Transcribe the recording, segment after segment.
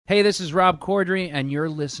Hey, this is Rob Corddry, and you're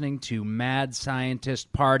listening to Mad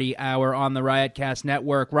Scientist Party Hour on the Riotcast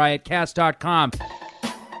Network, riotcast.com.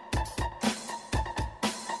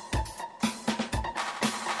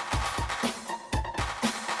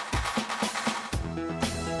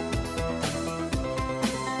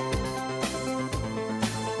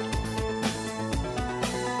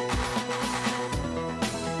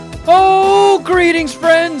 Oh, greetings,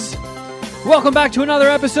 friends! Welcome back to another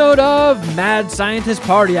episode of Mad Scientist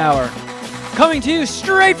Party Hour. Coming to you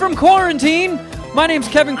straight from quarantine, my name's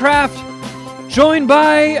Kevin Kraft, joined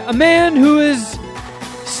by a man who is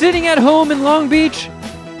sitting at home in Long Beach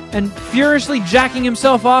and furiously jacking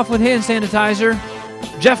himself off with hand sanitizer,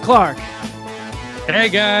 Jeff Clark. Hey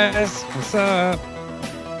guys, what's up?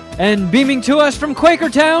 And beaming to us from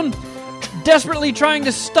Quakertown, desperately trying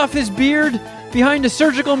to stuff his beard behind a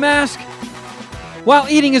surgical mask while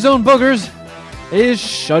eating his own boogers, is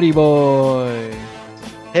Shuddy Boy.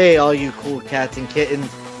 Hey, all you cool cats and kittens.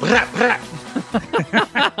 Brah,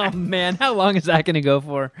 brah. Oh, man, how long is that going to go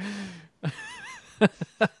for?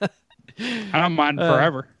 I don't mind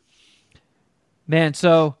forever. Man,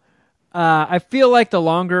 so I feel like the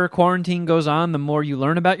longer quarantine goes on, the more you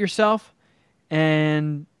learn about yourself.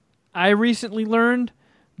 And I recently learned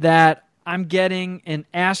that I'm getting an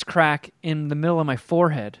ass crack in the middle of my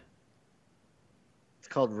forehead. It's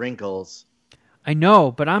called wrinkles. I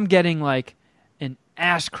know, but I'm getting like an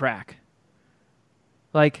ass crack.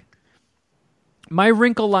 Like, my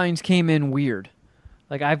wrinkle lines came in weird.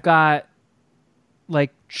 Like, I've got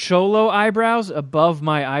like cholo eyebrows above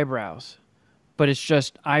my eyebrows, but it's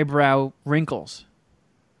just eyebrow wrinkles.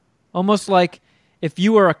 Almost like if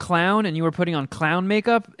you were a clown and you were putting on clown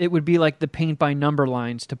makeup, it would be like the paint by number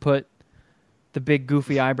lines to put the big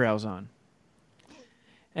goofy eyebrows on.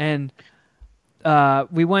 And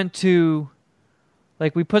we went to,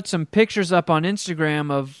 like, we put some pictures up on Instagram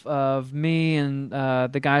of me and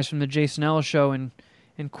the guys from the Jason Ellis show in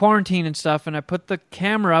quarantine and stuff, and I put the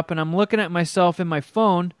camera up and I'm looking at myself in my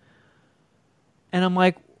phone and I'm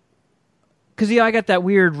like, because I got that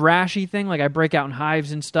weird rashy thing, like I break out in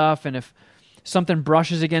hives and stuff, and if something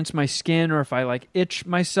brushes against my skin or if I like itch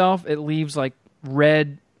myself, it leaves like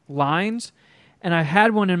red lines. And I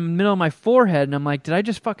had one in the middle of my forehead, and I'm like, did I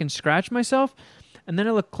just fucking scratch myself? And then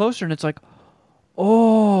I look closer, and it's like,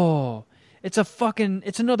 oh,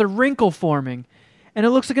 it's another wrinkle forming. And it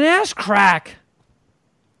looks like an ass crack.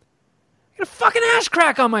 I got a fucking ass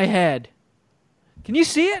crack on my head. Can you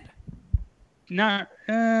see it? Not,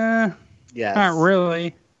 Yes. not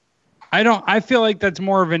really. I feel like that's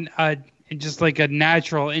more of just like a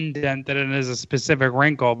natural indent than it is a specific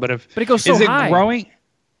wrinkle. But it goes so is high. it growing?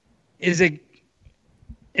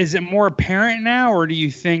 Is it more apparent now, or do you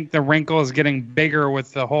think the wrinkle is getting bigger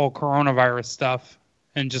with the whole coronavirus stuff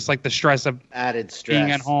and just like the stress of Added stress.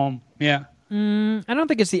 being at home? Yeah. I don't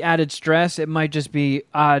think it's the added stress. It might just be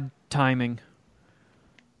odd timing.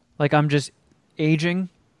 Like I'm just aging,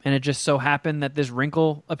 and it just so happened that this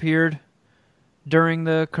wrinkle appeared during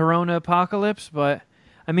the corona apocalypse. But,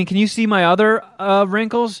 I mean, can you see my other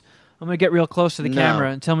wrinkles? I'm going to get real close to the camera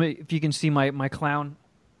and tell me if you can see my clown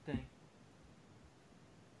thing.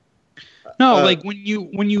 No, like when you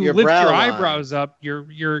your lift brow your line. eyebrows up,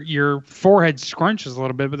 your forehead scrunches a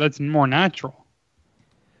little bit, but that's more natural.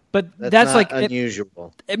 But That's like not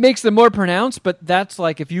unusual. it makes them more pronounced, but that's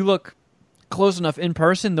like if you look close enough in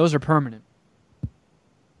person, those are permanent.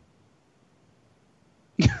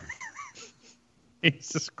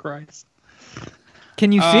 Jesus Christ.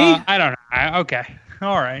 Can you see? I don't know. Okay.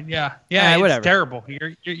 All right. Yeah. Yeah. It's whatever. terrible.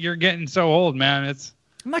 You're getting so old, man. It's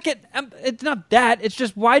It's not that. It's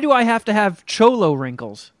just, why do I have to have cholo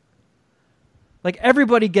wrinkles? Like,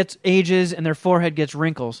 everybody gets ages and their forehead gets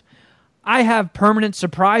wrinkles. I have permanent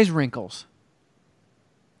surprise wrinkles.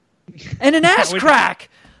 And an ass crack!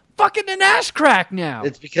 Fucking an ass crack now!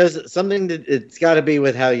 It's because it's got to be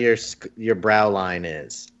with how your brow line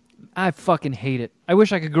is. I fucking hate it. I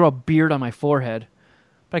wish I could grow a beard on my forehead,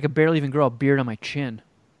 but I could barely even grow a beard on my chin.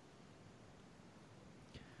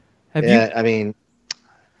 I mean, I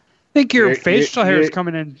think your You're- facial hair is you're-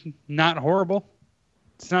 coming in not horrible.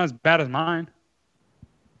 It's not as bad as mine.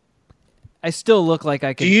 I still look like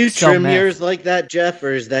I could do you sell trim meth. yours like that, Jeff,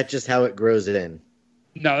 or is that just how it grows in?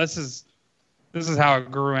 No, this is how it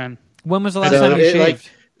grew in. When was the last So time you it, shaved?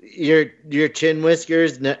 your chin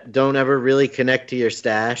whiskers don't ever really connect to your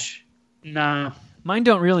stash? No. Mine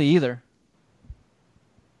don't really either.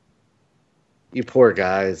 You poor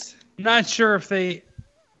guys. I'm not sure if they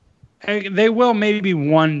will maybe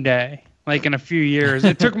one day, like in a few years.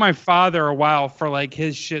 It took my father a while for like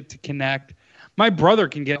his shit to connect. My brother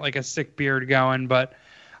can get like a sick beard going, but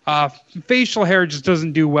Facial hair just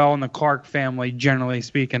doesn't do well in the Clark family, generally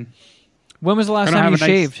speaking. When was the last I don't time you have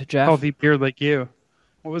a nice, shaved, Jeff? healthy beard like you.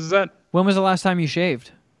 What was that? When was the last time you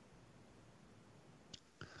shaved?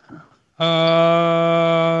 I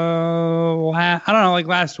don't know, like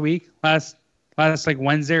last week, last like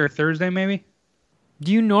Wednesday or Thursday, maybe.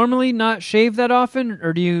 Do you normally not shave that often,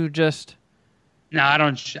 or do you just? No, I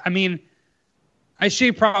don't. I mean, I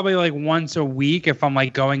shave probably like once a week if I'm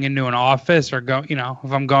like going into an office or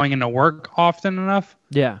if I'm going into work often enough.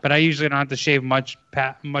 Yeah. But I usually don't have to shave much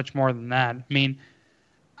more than that. I mean,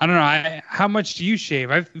 I don't know. How much do you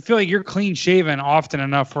shave? I feel like you're clean shaven often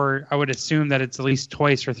enough where I would assume that it's at least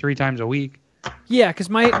twice or 3 times a week. Yeah, because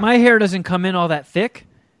my hair doesn't come in all that thick.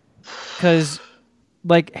 Because,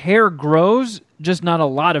 like, hair grows, just not a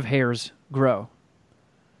lot of hairs grow.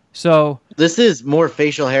 So This is more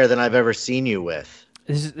facial hair than I've ever seen you with.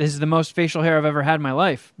 this is the most facial hair I've ever had in my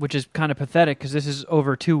life, which is kind of pathetic because this is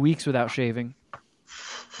over 2 weeks without shaving.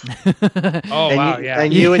 Oh, wow, yeah.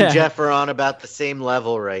 And you Yeah. and Jeff are on about the same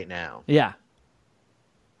level right now. Yeah,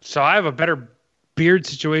 So I have a better beard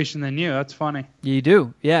situation than you. That's funny. you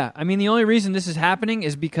do. Yeah. I mean, the only reason this is happening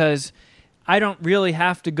is because I don't really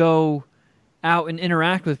have to go out and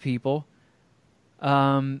interact with people.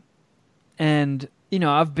 And,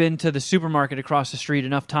 I've been to the supermarket across the street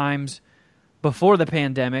enough times before the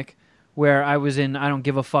pandemic where I was in I don't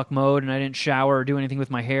give a fuck mode and I didn't shower or do anything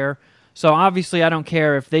with my hair. So obviously I don't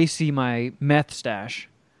care if they see my meth stash.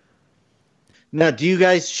 Now, do you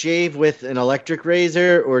guys shave with an electric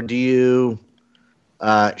razor or do you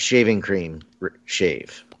shaving cream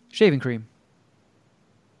shave? Shaving cream.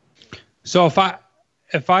 So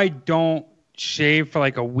if I don't shave for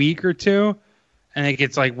like a week or two and it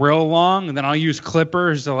gets like real long, and then I'll use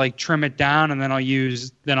clippers to like trim it down, and then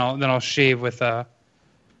I'll shave with a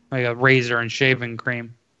razor and shaving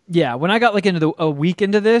cream. Yeah, when I got like into a week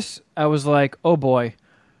into this, I was like, oh boy,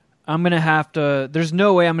 I'm going to have to, there's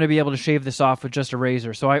no way I'm going to be able to shave this off with just a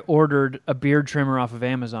razor. So I ordered a beard trimmer off of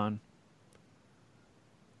Amazon.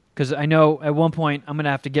 Because I know at one point I'm going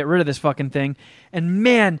to have to get rid of this fucking thing. And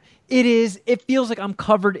man, it feels like I'm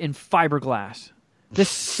covered in fiberglass. This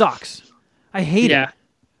sucks. I hate it.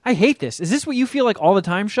 I hate this. Is this what you feel like all the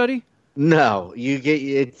time, Shuddy? No,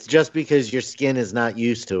 it's just because your skin is not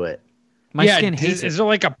used to it. My skin hates Is it. there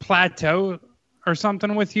like a plateau or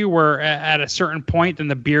something with you where at a certain point then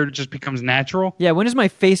the beard just becomes natural? Yeah, when is my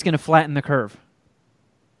face going to flatten the curve?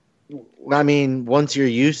 I mean, once you're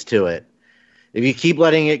used to it. If you keep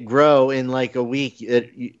letting it grow in like a week,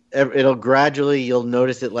 it'll gradually, you'll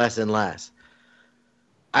notice it less and less.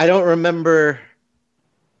 I don't remember.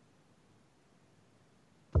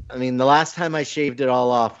 I mean, the last time I shaved it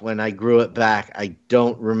all off when I grew it back, I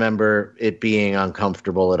don't remember it being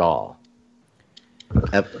uncomfortable at all.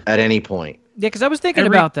 At any point. Yeah, because I was thinking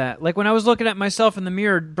about that. Like when I was looking at myself in the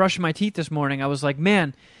mirror brushing my teeth this morning, I was like,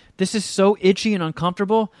 man, this is so itchy and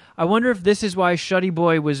uncomfortable. I wonder if this is why Shuddy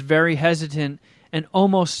Boy was very hesitant and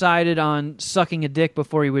almost sided on sucking a dick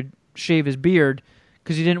before he would shave his beard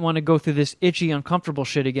because he didn't want to go through this itchy, uncomfortable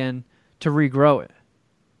shit again to regrow it.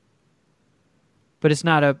 But it's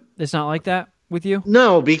not like that with you?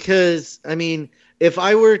 No, because, I mean, if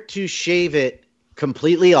I were to shave it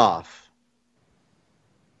completely off,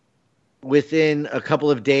 within a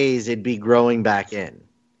couple of days, it'd be growing back in.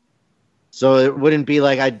 So it wouldn't be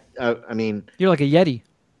like I mean... You're like a Yeti.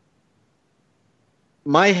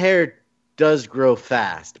 My hair does grow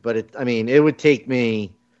fast, but it would take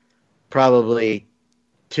me probably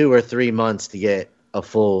 2 or 3 months to get a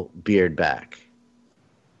full beard back.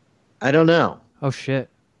 I don't know. Oh, shit.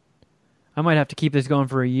 I might have to keep this going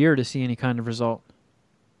for a year to see any kind of result.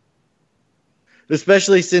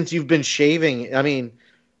 Especially since you've been shaving. I mean...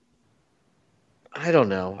 I don't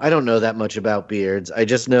know. I don't know that much about beards. I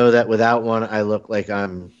just know that without one, I look like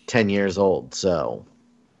I'm 10 years old, so.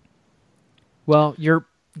 Well, you're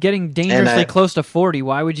getting dangerously close to 40.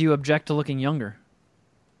 Why would you object to looking younger?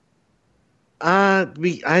 I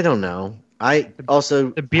don't know. I also...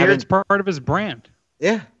 The beard's part of his brand.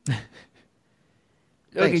 Yeah. Look,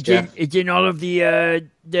 Thanks, Jeff. it's in all of the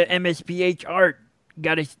MSPH art.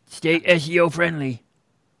 Got to stay SEO friendly.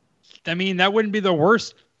 I mean, that wouldn't be the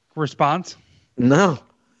worst response. No.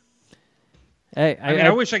 Hey, I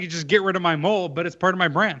wish I could just get rid of my mole, but it's part of my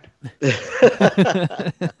brand.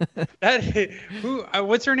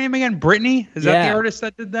 What's her name again? Brittany? Is that the artist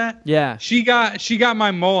that did that? Yeah. She got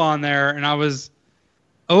my mole on there, and I was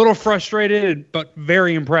a little frustrated, but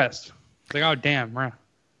very impressed. Like, oh damn, bro.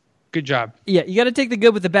 Good job. Yeah, you got to take the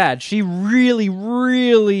good with the bad. She really,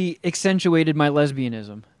 really accentuated my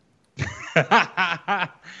lesbianism.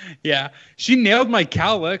 Yeah, she nailed my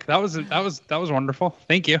cowlick. That was wonderful.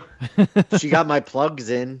 Thank you. She got my plugs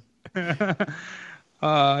in.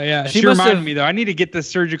 Yeah, She she must reminded have- me though. I need to get this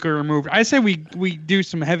surgically removed. I say we do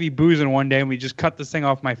some heavy boozing one day and we just cut this thing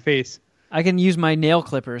off my face. I can use my nail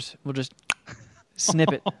clippers. We'll just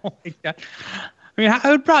snip it. Oh my God. I mean, it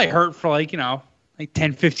would probably hurt for like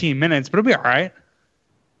 10, 15 minutes, but it'll be all right.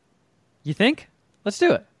 You think? Let's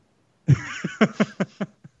do it.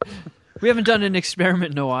 We haven't done an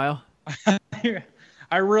experiment in a while.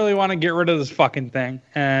 I really want to get rid of this fucking thing,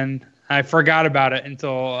 and I forgot about it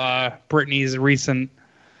until Brittany's recent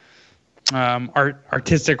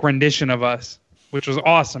artistic rendition of us, which was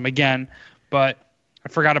awesome again, but I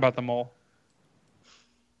forgot about the mole.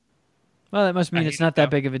 Well, that must mean I it's hate not it, that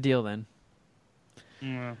though. big of a deal then.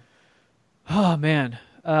 Mm. Oh, man.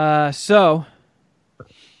 So,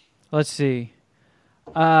 let's see.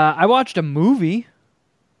 I watched a movie.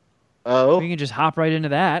 Oh, We can just hop right into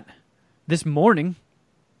that. This morning.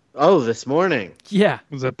 this morning. Yeah.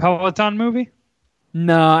 Was it a Peloton movie?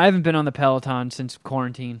 No, I haven't been on the Peloton since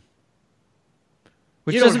quarantine.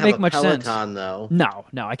 Which You don't doesn't have make a much sense. Peloton, though.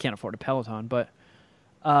 No, I can't afford a Peloton, but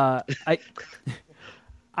I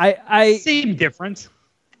Same difference.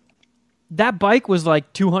 that bike was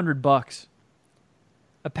like $200.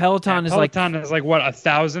 A Peloton is like Peloton is like what,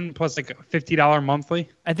 1,000 plus like $50 monthly.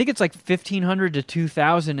 I think it's like 1,500 to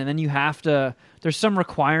 2,000, and then you have to. There's some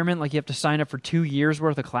requirement, like you have to sign up for 2 years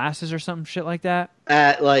worth of classes or some shit like that.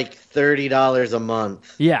 At like $30 a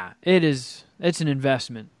month. Yeah, it is. It's an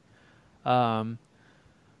investment. But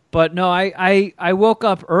no, I woke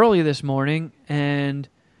up early this morning and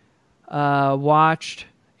watched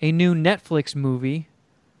a new Netflix movie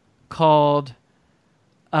called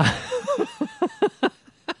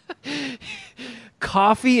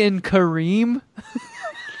Coffee and Kareem.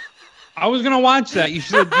 I was gonna watch that. You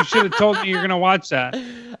should have told me you're gonna watch that.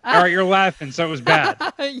 All right, you're laughing, so it was bad.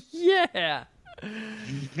 Yeah.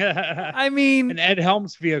 I mean, An Ed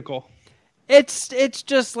Helms vehicle. it's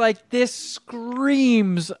just like this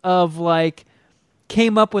screams of like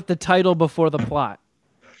came up with the title before the plot.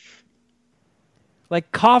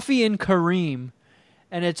 Like Coffee and Kareem,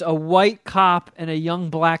 and it's a white cop and a young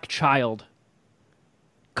black child.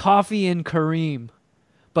 Coffee and Kareem.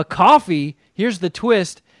 But Coffee, here's the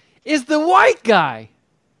twist, is the white guy.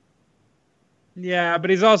 Yeah, but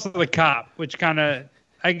he's also the cop, which kind of,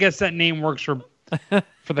 I guess that name works for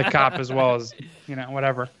the cop as well as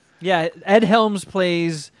whatever. Yeah, Ed Helms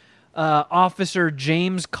plays Officer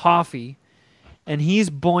James Coffee, and he's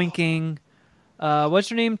boinking. What's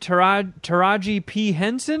her name? Taraji P.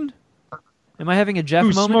 Henson? Am I having a Jeff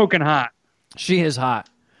Who's moment? smoking hot? She is hot.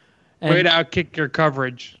 And, Way to outkick your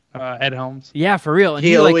coverage, Ed Helms. yeah, for real. And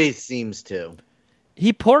He like, always seems to.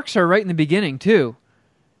 he porks her right in the beginning too,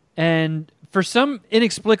 and for some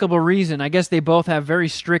inexplicable reason, I guess they both have very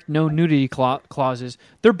strict no nudity clauses.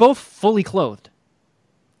 They're both fully clothed.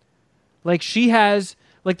 Like she has,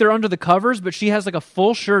 like they're under the covers, but she has like a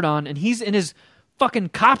full shirt on, and he's in his fucking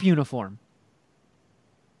cop uniform.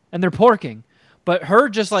 And they're porking, but her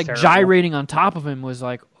just like Terrible. gyrating on top of him was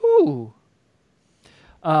like, ooh.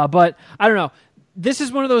 But I don't know. This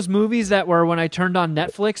is one of those movies that where when I turned on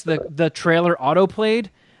Netflix, the trailer auto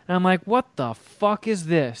played, and I'm like, what the fuck is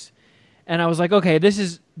this? And I was like, okay,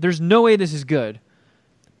 there's no way this is good.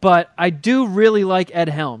 But I do really like Ed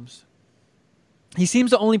Helms. He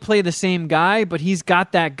seems to only play the same guy, but he's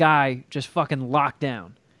got that guy just fucking locked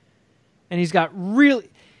down. And he's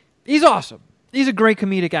awesome. He's a great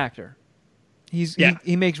comedic actor.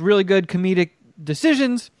 He makes really good comedic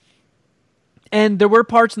decisions. And there were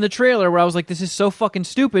parts in the trailer where I was like, this is so fucking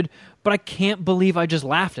stupid, but I can't believe I just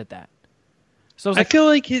laughed at that. So I was I like, feel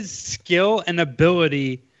like his skill and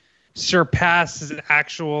ability surpass his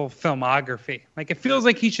actual filmography. Like it feels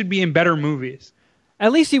like he should be in better movies.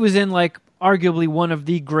 at least he was in like arguably one of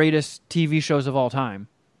the greatest TV shows of all time.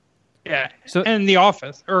 Yeah. So- and The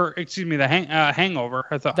Office, or excuse me, the Hangover.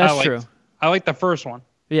 That's true. I like the first one.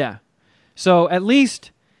 Yeah. So at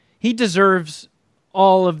least he deserves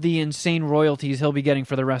all of the insane royalties he'll be getting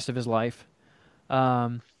for the rest of his life.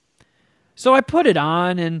 So I put it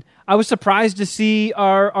on, and I was surprised to see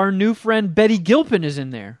our new friend Betty Gilpin is in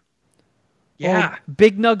there. Yeah. Old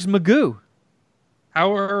Big Nugs Magoo.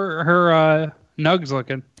 How are her nugs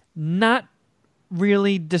looking? Not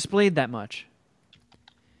really displayed that much.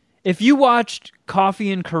 If you watched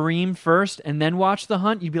Coffee and Kareem first and then watched The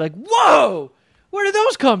Hunt, you'd be like, whoa, where did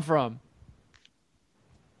those come from?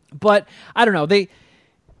 But I don't know.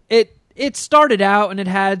 It started out and it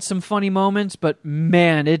had some funny moments, but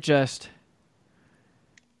man, it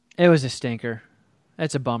was a stinker.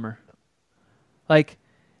 That's a bummer. Like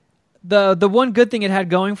The one good thing it had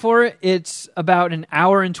going for it, it's about an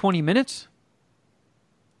hour and 20 minutes.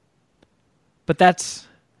 But that's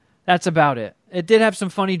about it. It did have some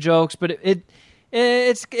funny jokes, but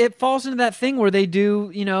it falls into that thing where they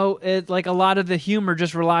do, like a lot of the humor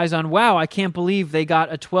just relies on, wow, I can't believe they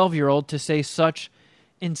got a 12-year-old to say such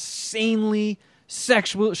insanely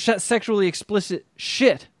sexually explicit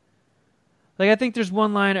shit. Like, I think there's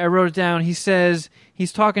one line, I wrote it down, he says,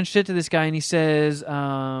 he's talking shit to this guy, and he says,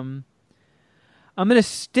 I'm going to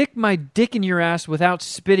stick my dick in your ass without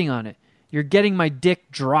spitting on it. You're getting my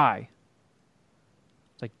dick dry.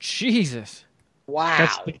 It's like, Jesus. Wow.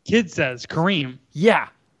 That's what the kid says, Kareem. Yeah.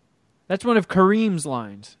 That's one of Kareem's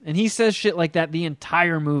lines. And he says shit like that the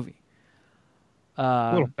entire movie.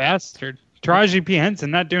 Little bastard. Taraji P.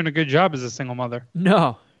 Henson not doing a good job as a single mother.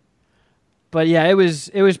 No. But yeah, it was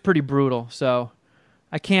pretty brutal. So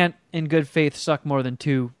I can't, in good faith, suck more than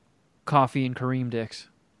 2 Coffee and Kareem dicks.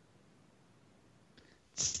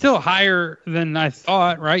 Still higher than I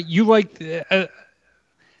thought, right? You like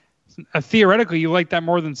theoretically, you like that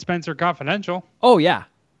more than Spencer Confidential. Oh, yeah.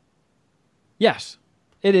 Yes.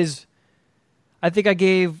 It is. I think I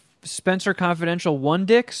gave Spencer Confidential 1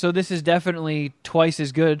 dick, so this is definitely twice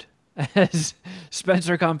as good as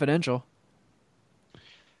Spencer Confidential.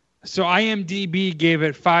 So IMDb gave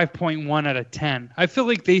it 5.1 out of 10. I feel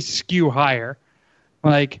like they skew higher.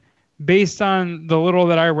 Like, based on the little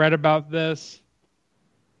that I read about this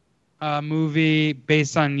movie,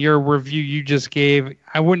 based on your review you just gave,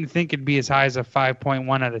 I wouldn't think it'd be as high as a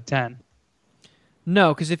 5.1 out of 10.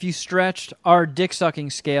 No, because if you stretched our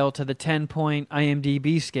dick-sucking scale to the 10-point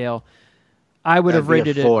IMDb scale, I would have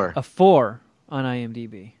rated it a 4 on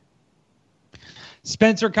IMDb.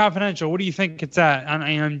 Spencer Confidential, what do you think it's at on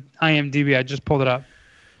IMDb? I just pulled it up.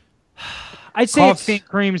 I'd say Coffee and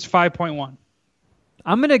Cream's 5.1.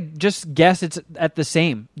 I'm going to just guess it's at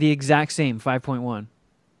the exact same, 5.1.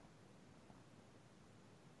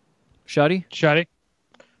 Shuddy?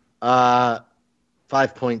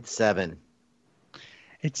 5.7.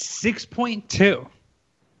 It's 6.2.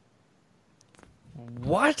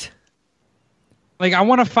 What? Like, I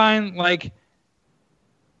want to find, like,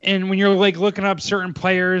 and when you're, like, looking up certain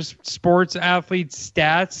players, sports athletes'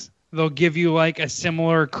 stats, they'll give you, like, a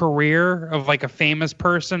similar career of, like, a famous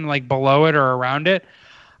person, like, below it or around it.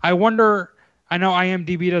 I wonder, I know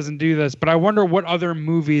IMDb doesn't do this, but I wonder what other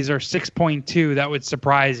movies are 6.2 that would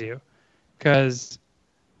surprise you. Because,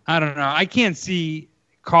 I don't know, I can't see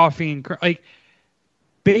Coffee and, like,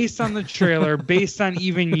 based on the trailer, based on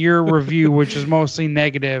even your review, which is mostly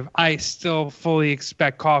negative, I still fully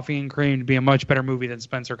expect Coffee and Cream to be a much better movie than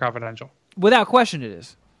Spencer Confidential. Without question, it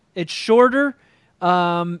is. It's shorter.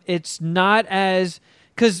 It's not as...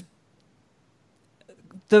 Because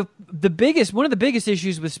one of the biggest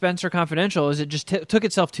issues with Spencer Confidential is it just took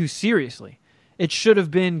itself too seriously. It should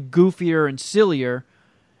have been goofier and sillier.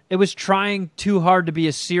 It was trying too hard to be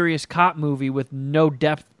a serious cop movie with no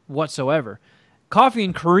depth whatsoever. Coffee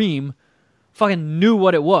and Kareem fucking knew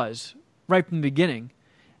what it was right from the beginning.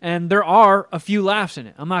 And there are a few laughs in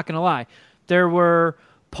it. I'm not going to lie. There were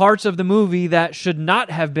parts of the movie that should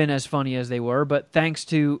not have been as funny as they were, but thanks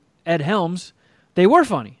to Ed Helms, they were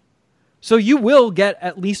funny. So you will get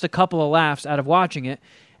at least a couple of laughs out of watching it.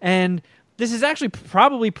 And this is actually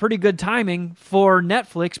probably pretty good timing for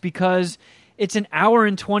Netflix because it's an hour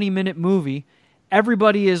and 20-minute movie.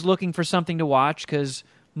 Everybody is looking for something to watch because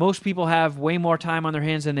most people have way more time on their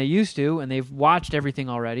hands than they used to, and they've watched everything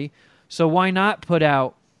already. So why not put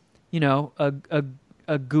out,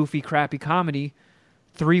 a goofy, crappy comedy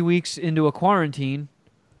 3 weeks into a quarantine?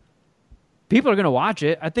 People are going to watch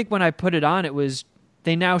it. I think when I put it on,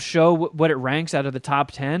 they now show what it ranks out of the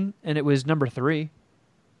top 10, and it was number 3.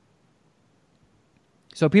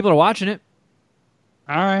 So people are watching it.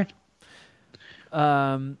 All right.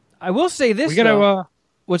 I will say this, we gotta,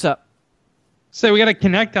 what's up? So we got to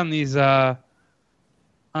connect on these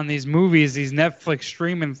movies, these Netflix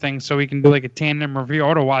streaming things, so we can do like a tandem review. I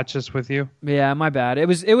ought to watch this with you. Yeah, my bad. It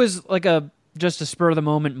was like just a spur of the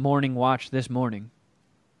moment morning watch this morning.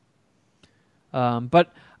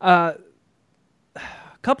 But what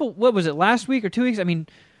was it, last week or 2 weeks? I mean,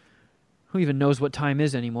 who even knows what time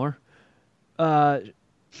is anymore? Shuddy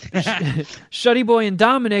Boy and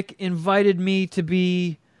Dominic invited me to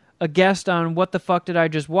be a guest on What the Fuck Did I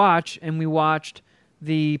Just Watch, and we watched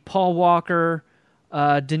the Paul Walker,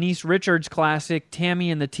 Denise Richards classic,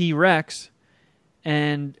 Tammy and the T-Rex,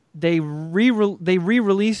 and they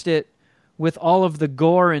re-released it with all of the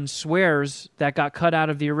gore and swears that got cut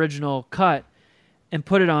out of the original cut and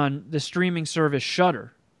put it on the streaming service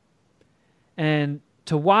Shudder. And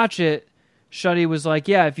to watch it, Shuddy was like,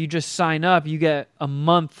 yeah, if you just sign up, you get a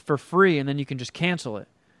month for free, and then you can just cancel it.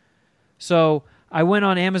 So I went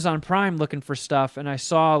on Amazon Prime looking for stuff, and I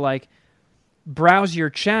saw like browse your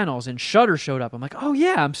channels, and Shudder showed up. I'm like, oh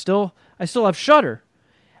yeah, I still have Shudder,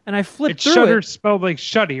 and I flipped It's through Shudder it. spelled like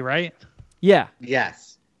Shuddy, right? Yeah,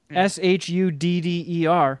 Yes. Shudder,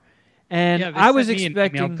 and Yeah, they I was sent me an email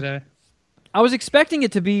expecting. today. I was expecting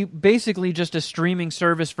it to be basically just a streaming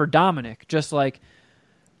service for Dominic, just like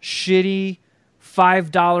shitty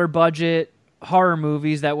 $5 budget horror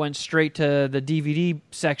movies that went straight to the DVD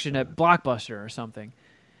section at Blockbuster or something.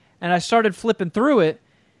 And I started flipping through it,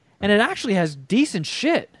 and it actually has decent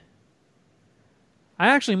shit. I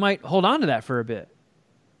actually might hold on to that for a bit.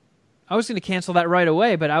 I was going to cancel that right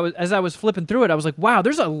away, but as I was flipping through it, I was like, wow,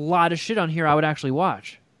 there's a lot of shit on here I would actually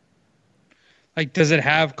watch. Like, does it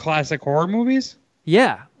have classic horror movies?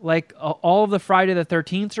 Yeah, like all of the Friday the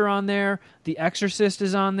 13th are on there. The Exorcist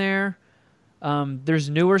is on there. There's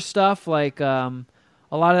newer stuff like a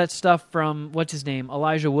lot of that stuff from, what's his name,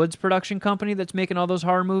 Elijah Wood's production company that's making all those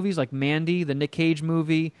horror movies, like Mandy, the Nick Cage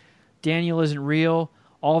movie, Daniel Isn't Real.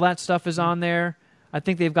 All that stuff is on there. I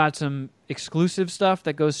think they've got some exclusive stuff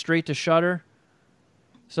that goes straight to Shudder.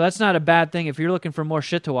 So that's not a bad thing if you're looking for more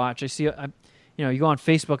shit to watch. You go on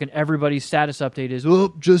Facebook and everybody's status update is,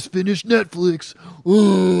 oh, just finished Netflix.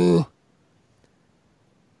 Oh.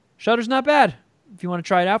 Shudder's not bad if you want to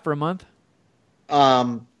try it out for a month.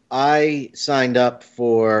 I signed up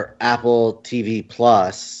for Apple TV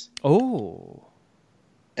Plus Oh.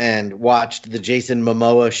 and watched the Jason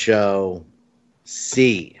Momoa show,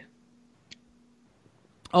 See.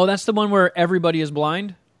 Oh, that's the one where everybody is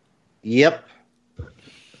blind? Yep.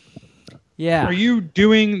 Yeah. Are you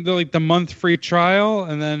doing the month free trial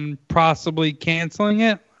and then possibly canceling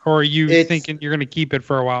it, or are you thinking you're going to keep it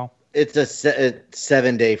for a while? It's a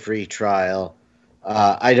 7-day free trial.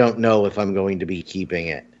 I don't know if I'm going to be keeping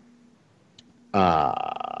it.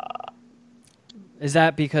 Is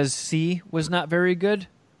that because C was not very good?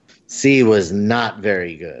 C was not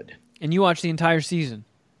very good. And you watched the entire season?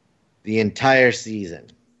 The entire season.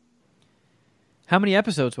 How many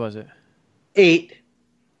episodes was it? 8.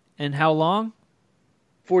 And how long?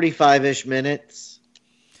 45-ish minutes.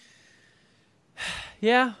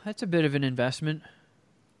 Yeah, that's a bit of an investment.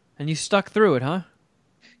 And you stuck through it, huh?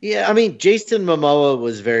 Yeah, I mean, Jason Momoa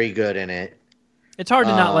was very good in it. It's hard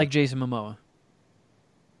to not like Jason Momoa.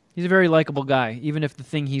 He's a very likable guy, even if the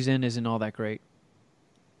thing he's in isn't all that great.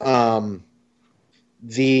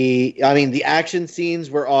 The action scenes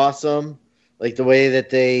were awesome. Like the way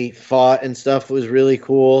that they fought and stuff was really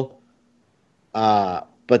cool.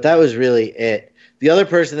 But that was really it. The other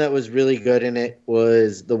person that was really good in it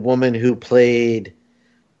was the woman who played.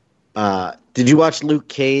 Did you watch Luke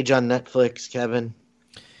Cage on Netflix, Kevin?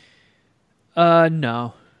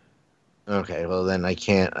 No. Okay, well then I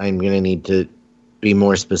can't. I'm gonna need to be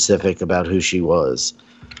more specific about who she was.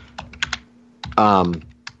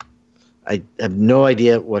 I have no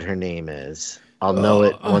idea what her name is. I'll know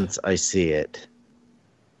it once I see it.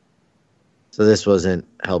 So this wasn't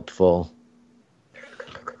helpful.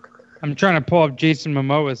 I'm trying to pull up Jason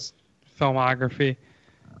Momoa's filmography.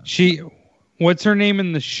 What's her name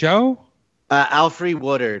in the show? Alfre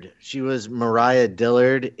Woodard. She was Mariah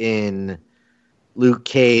Dillard in Luke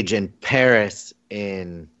Cage and Paris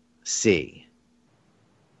in C.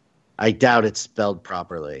 I doubt it's spelled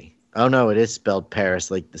properly. Oh no, it is spelled Paris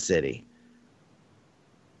like the city.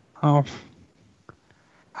 Oh,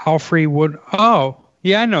 Alfre Wood. Oh,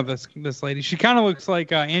 yeah, I know this lady. She kind of looks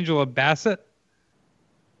like Angela Bassett.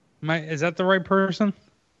 Is that the right person?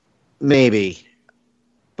 Maybe,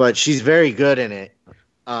 but she's very good in it.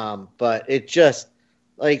 But it just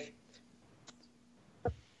like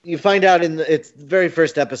you find out in its very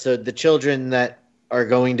first episode, the children that are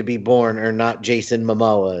going to be born are not Jason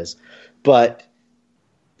Momoa's, but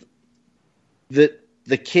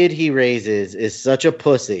the kid he raises is such a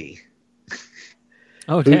pussy.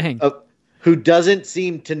 Oh, dang. Who doesn't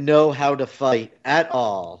seem to know how to fight at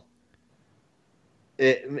all.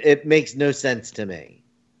 It makes no sense to me.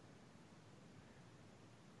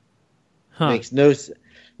 Huh. Makes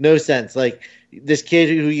no sense. Like this kid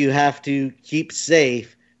who you have to keep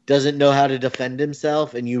safe doesn't know how to defend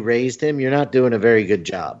himself, and you raised him. You're not doing a very good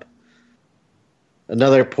job.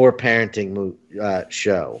 Another poor parenting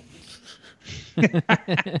show.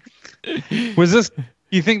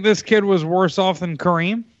 You think this kid was worse off than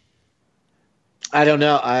Kareem? I don't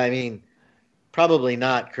know. I mean, probably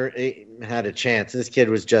not. Had a chance. This kid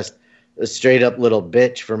was just a straight up little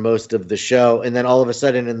bitch for most of the show, and then all of a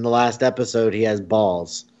sudden, in the last episode, he has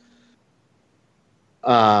balls.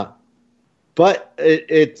 But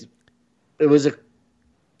it was a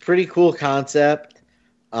pretty cool concept.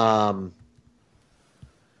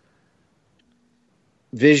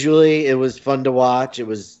 Visually, it was fun to watch. It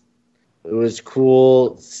was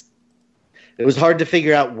cool. It was hard to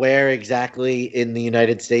figure out where exactly in the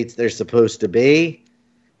United States they're supposed to be,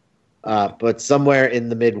 but somewhere in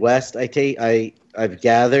the Midwest, I've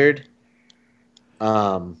gathered.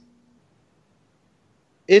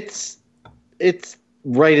 It's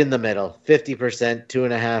right in the middle, 50%,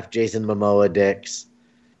 2.5 Jason Momoa dicks.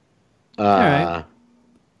 All right.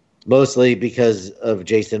 Mostly because of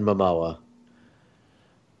Jason Momoa.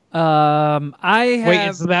 Wait,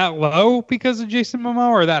 is that low because of Jason Momoa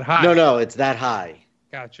or that high? No, it's that high.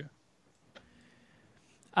 Gotcha.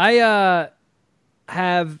 I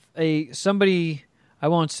have somebody, I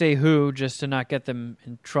won't say who, just to not get them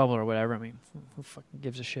in trouble or whatever. I mean, who fucking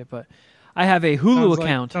gives a shit? But I have a Hulu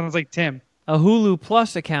account. Sounds like Tim. A Hulu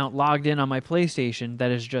Plus account logged in on my PlayStation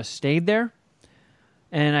that has just stayed there.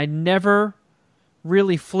 And I never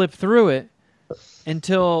really flipped through it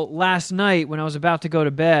until last night when I was about to go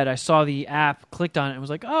to bed. I saw the app, clicked on it, and was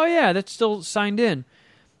like, oh yeah, that's still signed in.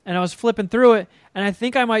 And I was flipping through it, and I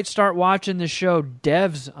think I might start watching the show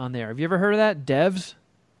Devs on there. Have you ever heard of that, Devs?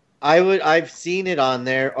 I've seen it on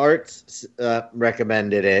there. Arts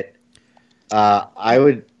recommended it. I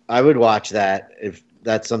would watch that if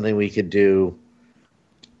that's something we could do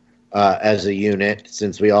as a unit,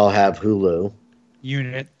 since we all have Hulu.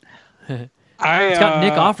 Unit. It's got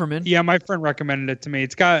Nick Offerman. Yeah, my friend recommended it to me.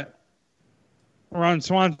 It's got Ron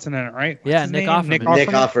Swanson in it, right? What's yeah, his Nick name? Offerman. Nick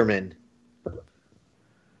Offerman.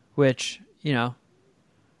 Which, you know,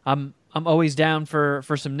 I'm always down for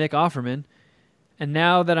some Nick Offerman. And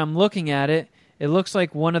now that I'm looking at it, it looks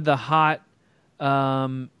like one of the hot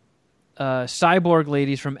cyborg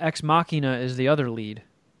ladies from Ex Machina is the other lead.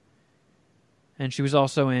 And she was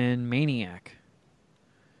also in Maniac.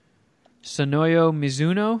 Sonoyo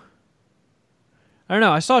Mizuno? I don't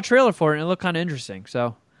know. I saw a trailer for it and it looked kind of interesting.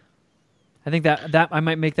 So I think that I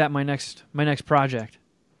might make that my next project.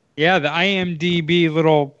 Yeah, the IMDb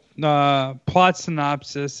little plot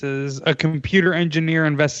synopsis is: a computer engineer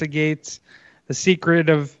investigates the secret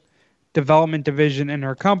of development division in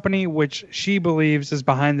her company, which she believes is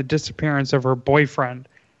behind the disappearance of her boyfriend.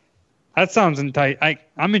 That sounds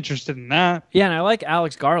I'm interested in that. Yeah, and I like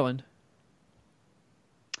Alex Garland.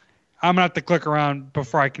 I'm going to have to click around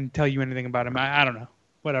before I can tell you anything about him. I don't know.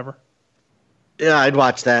 Whatever. Yeah, I'd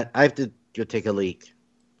watch that. I have to go take a leak.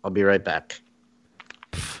 I'll be right back.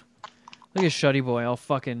 Look at Shuddy Boy, all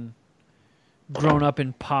fucking grown up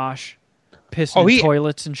in posh, pissing in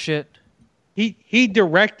toilets and shit. He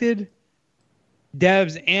directed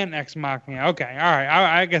Devs and Ex Machina. Okay, all right.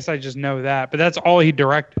 I guess I just know that, but that's all he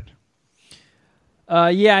directed.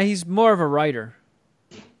 Yeah, he's more of a writer.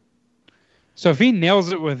 So if he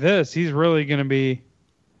nails it with this, he's really going to be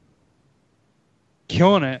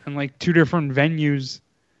killing it in like two different venues,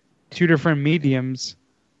 two different mediums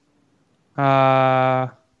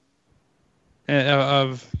of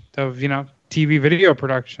TV video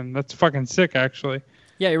production. That's fucking sick, actually.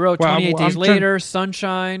 Yeah, he wrote 28 Days Later,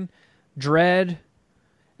 Sunshine, Dread,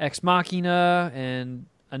 Ex Machina, and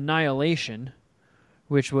Annihilation,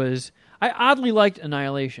 which was... I oddly liked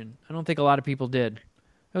Annihilation. I don't think a lot of people did.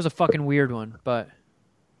 It was a fucking weird one, but...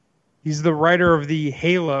 He's the writer of the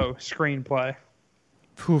Halo screenplay.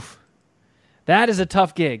 Poof. That is a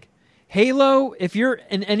tough gig. Halo, if you're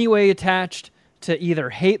in any way attached to either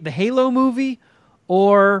the Halo movie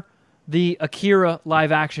or the Akira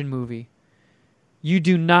live-action movie, you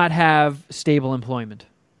do not have stable employment.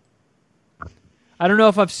 I don't know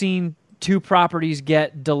if I've seen two properties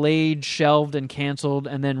get delayed, shelved, and canceled,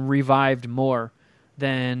 and then revived more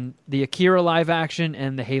than the Akira live action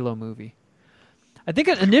and the Halo movie. I think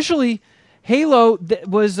initially Halo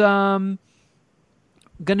was going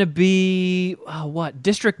to be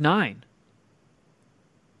District 9.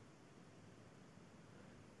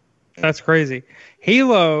 That's crazy.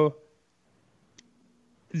 Halo,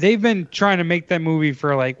 they've been trying to make that movie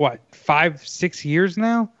for 5-6 years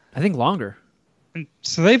now? I think longer.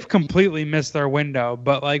 So they've completely missed their window.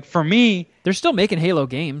 But for me, they're still making Halo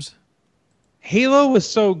games. Halo was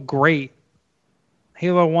so great.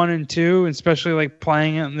 Halo 1 and 2, especially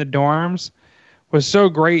playing it in the dorms, was so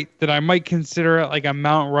great that I might consider it a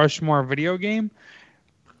Mount Rushmore video game,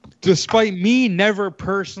 despite me never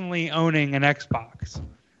personally owning an Xbox.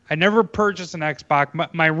 I never purchased an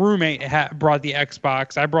Xbox. My roommate brought the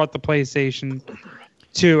Xbox. I brought the PlayStation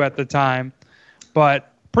 2 at the time.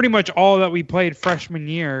 But pretty much all that we played freshman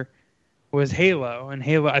year was Halo. And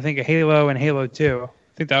I think Halo and Halo 2.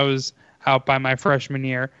 I think that was out by my freshman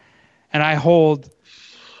year. And I hold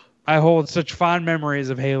I hold such fond memories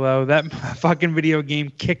of Halo. That fucking video game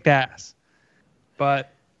kicked ass.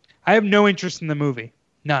 But I have no interest in the movie.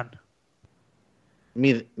 None.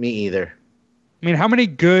 Me either. I mean, how many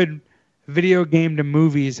good video game to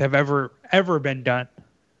movies have ever been done?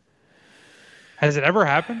 Has it ever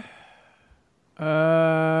happened?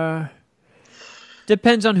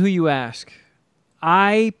 Depends on who you ask.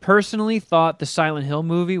 I personally thought the Silent Hill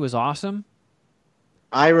movie was awesome.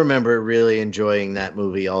 I remember really enjoying that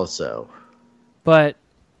movie also. But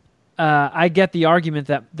I get the argument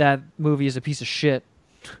that that movie is a piece of shit.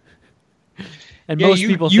 And most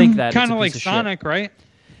people think that it's a kind of piece like of Sonic, shit. right?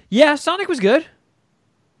 Yeah, Sonic was good.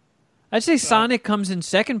 I'd say Sonic comes in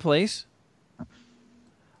second place.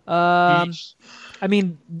 I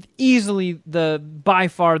mean, easily by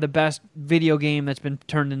far the best video game that's been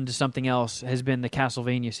turned into something else has been the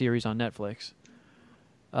Castlevania series on Netflix.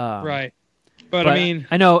 Right. But I mean,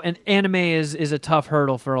 I know an anime is a tough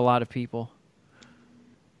hurdle for a lot of people.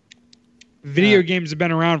 Video games have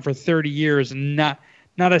been around for 30 years, and not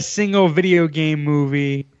a single video game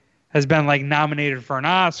movie has been like nominated for an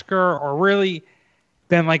Oscar or really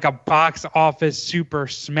been like a box office super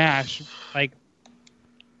smash, like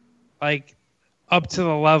up to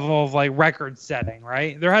the level of like record setting,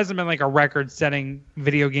 right? There hasn't been like a record setting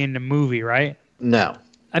video game to movie, right? No.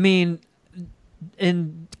 I mean,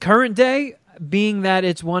 in current day, being that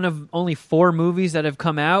it's one of only 4 movies that have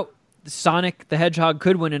come out, Sonic the Hedgehog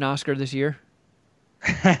could win an Oscar this year.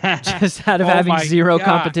 Just out of having zero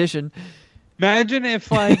competition. Imagine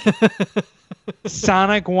if like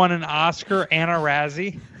Sonic won an Oscar and a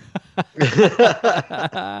Razzie.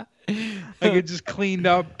 Like it just cleaned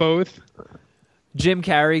up both. Jim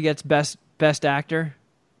Carrey gets best actor.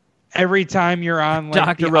 Every time you're on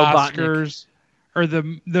like Dr. the Robotnik. Oscars or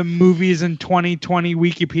the movies in 2020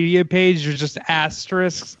 Wikipedia page, there's just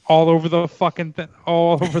asterisks all over the fucking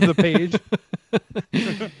all over the page.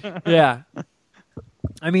 Yeah.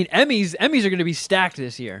 I mean, Emmys are going to be stacked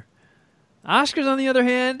this year. Oscars, on the other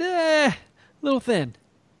hand, a little thin.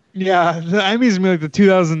 Yeah, the Emmys be like the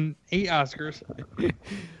 2008 Oscars.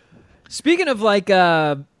 Speaking of like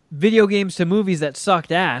video games to movies that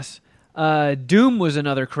sucked ass, Doom was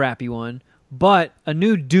another crappy one, but a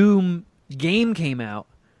new Doom game came out,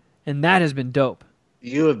 and that has been dope.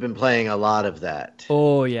 You have been playing a lot of that.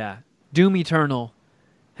 Oh, yeah. Doom Eternal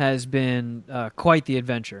has been quite the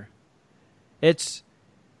adventure. It's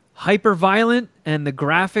hyper-violent, and the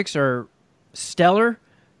graphics are stellar,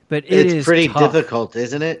 but it's pretty tough. difficult,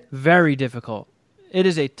 isn't it? Very difficult. It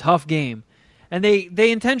is a tough game. And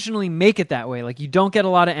they intentionally make it that way. Like, you don't get a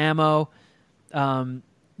lot of ammo.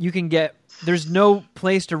 There's no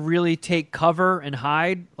place to really take cover and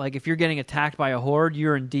hide. Like, if you're getting attacked by a horde,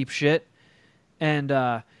 you're in deep shit.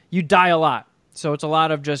 And you die a lot. So it's a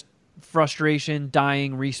lot of just frustration,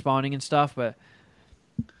 dying, respawning and stuff. But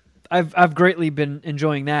I've greatly been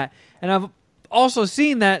enjoying that. And I've also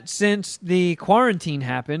seen that since the quarantine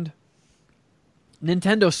happened,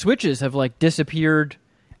 Nintendo Switches have, like, disappeared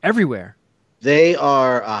everywhere. They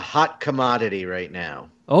are a hot commodity right now.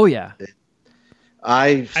 Oh, yeah.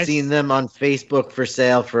 I've seen them on Facebook for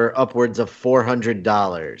sale for upwards of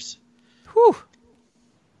 $400. Whew.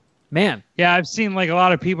 Man. Yeah, I've seen like a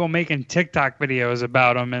lot of people making TikTok videos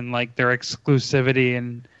about them and like their exclusivity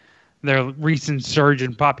and their recent surge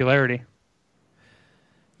in popularity.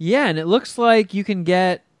 Yeah, and it looks like you can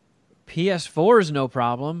get PS4s no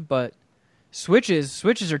problem, but Switches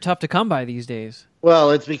are tough to come by these days.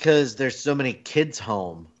 Well, it's because there's so many kids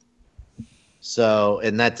home. So,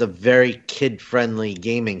 and that's a very kid-friendly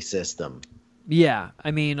gaming system. Yeah,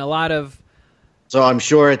 I mean, So I'm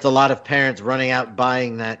sure it's a lot of parents running out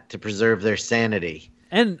buying that to preserve their sanity.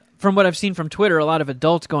 and from what I've seen from Twitter, a lot of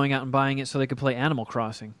adults going out and buying it so they could play Animal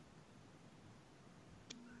Crossing.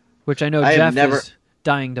 Which I know Jeff is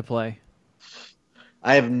dying to play.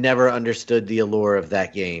 I have never understood the allure of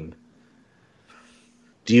that game.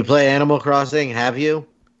 Do you play Animal Crossing? Have you?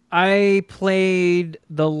 I played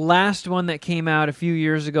the last one that came out a few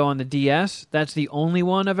years ago on the DS. That's the only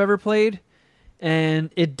one I've ever played.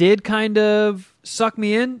 And it did kind of suck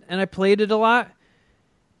me in, and I played it a lot.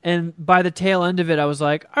 And by the tail end of it, I was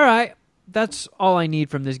like, all right, that's all I need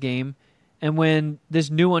from this game. And when this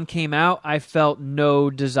new one came out, I felt no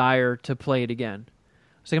desire to play it again.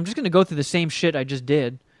 It's like, I'm just going to go through the same shit I just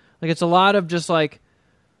did. Like, it's a lot of just like,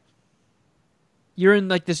 you're in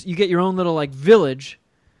like this, you get your own little like village.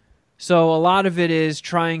 So a lot of it is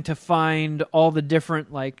trying to find all the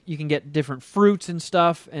different, like, you can get different fruits and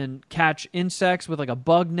stuff and catch insects with like a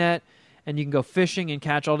bug net, and you can go fishing and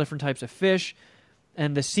catch all different types of fish.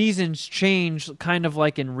 And the seasons change kind of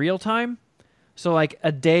like in real time. So like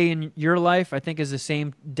a day in your life, I think, is the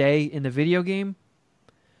same day in the video game.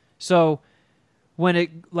 So when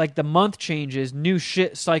it like the month changes, new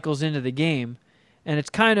shit cycles into the game, and it's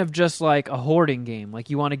kind of just like a hoarding game. Like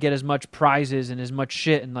you want to get as much prizes and as much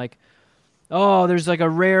shit, and like, oh, there's like a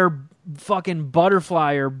rare fucking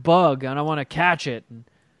butterfly or bug, and I want to catch it. And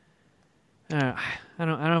I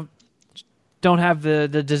don't have the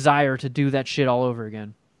desire to do that shit all over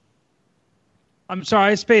again. I'm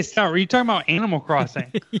sorry, I spaced out. Were you talking about Animal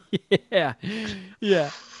Crossing? Yeah.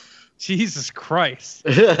 Jesus Christ.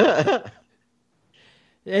 It's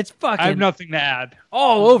fucking I have nothing to add.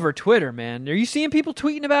 all over Twitter, man. Are you seeing people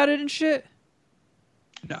tweeting about it and shit?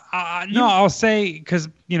 No, I'll say, because,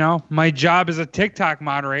 my job as a TikTok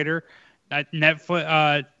moderator at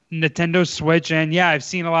Netflix, Nintendo Switch, and yeah, I've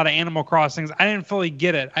seen a lot of Animal Crossings. I didn't fully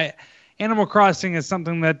get it. Animal Crossing is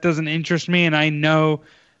something that doesn't interest me, and I know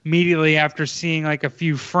immediately after seeing like a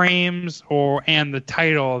few frames and the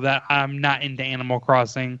title that I'm not into Animal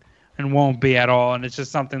Crossing and won't be at all. And it's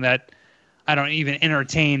just something that I don't even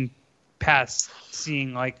entertain past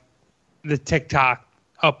seeing like the TikTok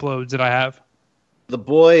uploads that I have. The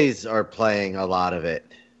boys are playing a lot of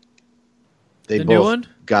it. They The both new one?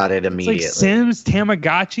 got it It's immediately. like Sims,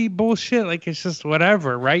 Tamagotchi bullshit. Like it's just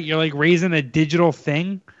whatever, right? You're like raising a digital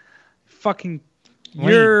thing. Fucking lame.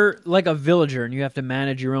 You're like a villager, and you have to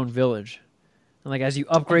manage your own village. And like as you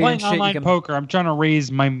I'm upgrade playing and shit, online you can. poker. I'm trying to raise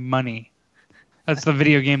my money. That's the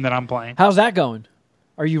video game that I'm playing. How's that going?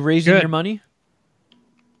 Are you raising Good. your money?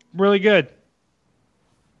 Really good.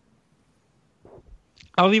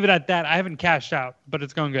 I'll leave it at that. I haven't cashed out, but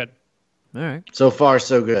it's going good. All right. So far,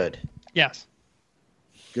 so good. Yes.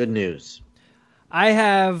 Good news. I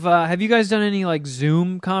have. Have you guys done any like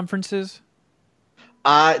Zoom conferences?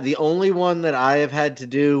 The only one that I have had to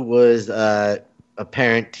do was a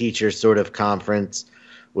parent-teacher sort of conference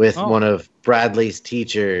with one of Bradley's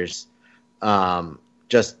teachers,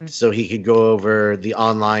 just so he could go over the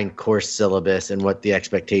online course syllabus and what the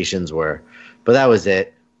expectations were. But that was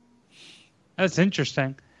it. That's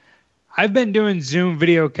interesting. I've been doing Zoom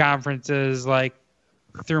video conferences like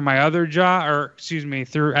through my other job,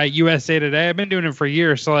 through at USA Today. I've been doing it for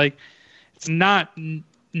years, so like it's not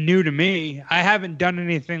new to me. I haven't done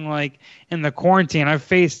anything like in the quarantine. I've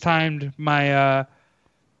FaceTimed my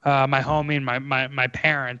my homie and my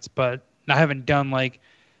parents, but I haven't done like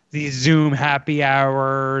these Zoom happy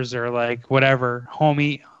hours or like whatever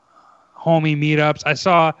homie meetups. I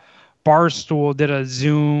saw Barstool did a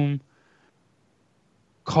Zoom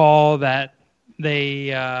call that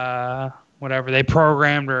they they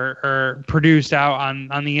programmed or produced out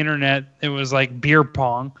on the internet. It was like beer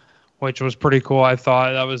pong, which was pretty cool. I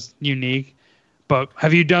thought that was unique. But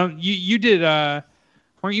have you done you did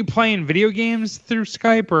weren't you playing video games through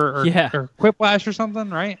Skype or Quiplash or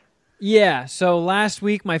something, right? Yeah. So last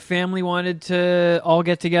week my family wanted to all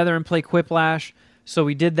get together and play Quiplash, so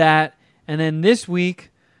we did that. And then this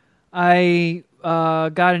week I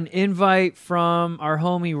got an invite from our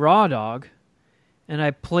homie Raw Dog, and I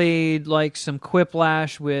played like some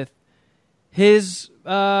Quiplash with his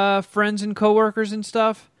friends and coworkers and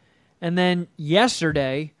stuff. And then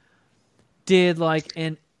yesterday did like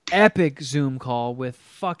an epic Zoom call with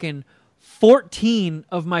fucking 14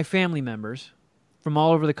 of my family members from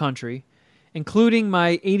all over the country, including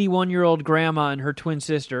my 81-year-old grandma and her twin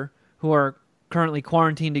sister, who are currently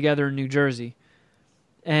quarantined together in New Jersey.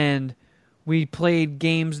 And we played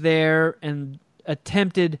games there and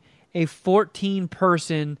attempted a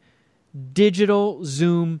 14-person digital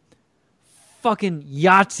Zoom fucking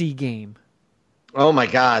Yahtzee game. Oh my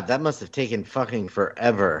god, that must have taken fucking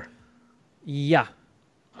forever. Yeah.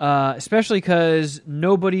 Especially because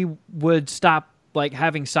nobody would stop like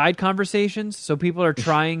having side conversations, so people are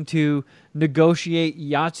trying to negotiate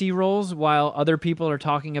Yahtzee rolls while other people are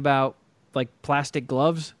talking about like plastic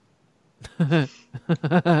gloves. That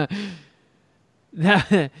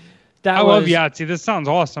I love Yahtzee. This sounds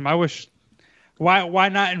awesome. I wish. Why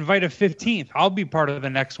not invite a 15th? I'll be part of the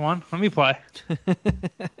next one. Let me play.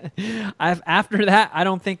 After that, I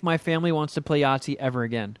don't think my family wants to play Yahtzee ever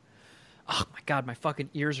again. Oh my god, my fucking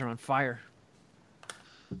ears are on fire.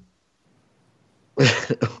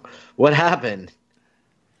 What happened?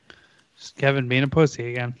 Just Kevin being a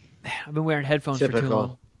pussy again. I've been wearing headphones for too long.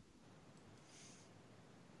 Typical.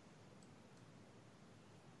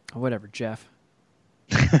 Oh, whatever, Jeff.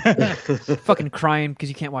 Fucking crying because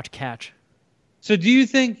you can't watch Catch. So do you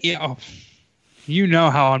think? Yeah, you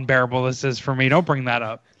know how unbearable this is for me. Don't bring that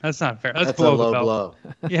up. That's not fair. That's a below the low belt. blow.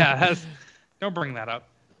 Yeah, don't bring that up.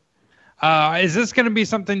 Is this going to be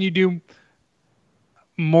something you do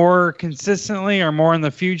more consistently or more in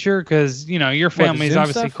the future? Because your family is Zoom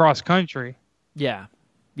obviously stuff? cross country. Yeah.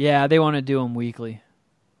 Yeah, they want to do them weekly.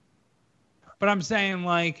 But I'm saying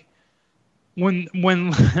like when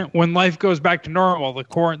when life goes back to normal, the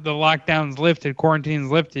lockdown's lifted,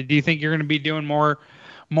 quarantine's lifted. Do you think you're going to be doing more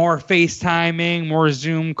FaceTiming, more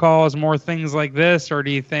Zoom calls, more things like this, or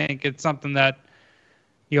do you think it's something that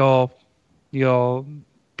you'll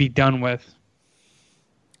be done with?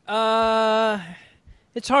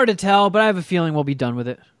 It's hard to tell, but I have a feeling we'll be done with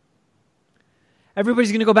it.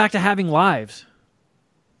 Everybody's going to go back to having lives.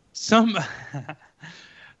 Some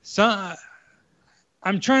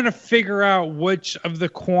I'm trying to figure out which of the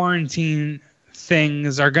quarantine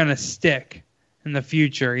things are going to stick in the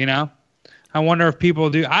future, you know? I wonder if people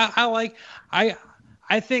do. I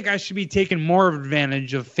think I should be taking more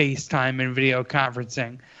advantage of FaceTime and video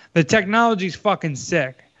conferencing. The technology's fucking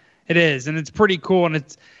sick. It is, and it's pretty cool, and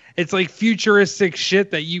it's like futuristic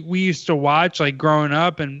shit that we used to watch like growing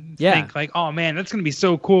up and think like, oh man, that's gonna be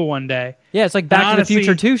so cool one day. Yeah, it's like Back to the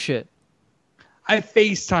Future 2 shit. I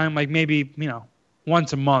FaceTime like maybe,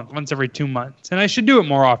 once a month, once every 2 months. And I should do it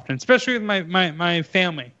more often, especially with my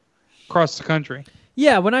family across the country.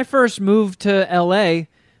 Yeah, when I first moved to LA,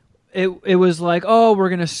 it was like, oh, we're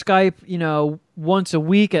gonna Skype, once a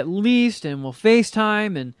week at least, and we'll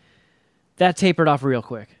FaceTime, and that tapered off real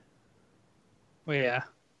quick. Well, yeah.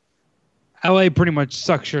 LA pretty much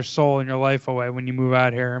sucks your soul and your life away when you move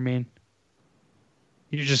out here. I mean,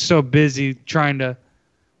 you're just so busy trying to,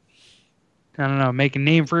 I don't know, make a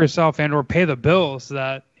name for yourself and or pay the bills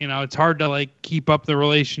that, it's hard to like keep up the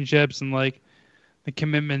relationships and like the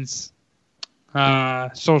commitments,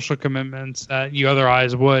 social commitments that you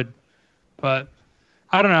otherwise would. But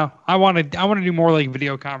I don't know. I want to do more like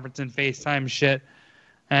video conference and FaceTime shit.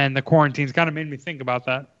 And the quarantine's kind of made me think about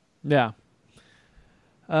that. Yeah.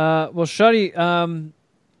 Well, Shuddy,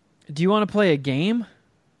 do you want to play a game?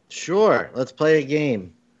 Sure, let's play a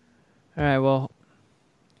game. All right, well,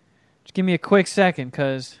 just give me a quick second,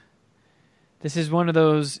 because this is one of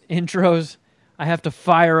those intros I have to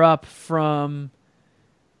fire up from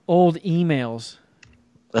old emails.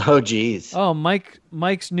 Oh, geez. Oh,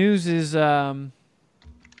 Mike's News'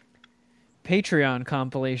 Patreon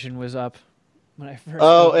compilation was up when I first.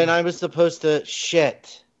 Oh, and I was supposed to...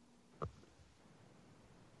 Shit.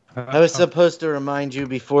 I was supposed to remind you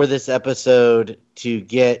before this episode to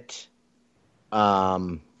get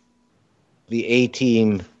the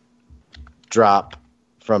A-Team drop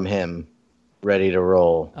from him ready to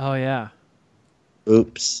roll. Oh, yeah.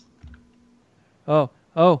 Oops. Oh,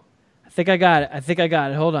 I think I got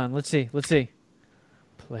it. Hold on. Let's see.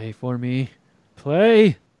 Play for me.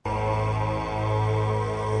 Play.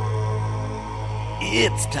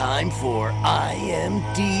 It's time for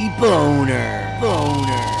IMD Boner.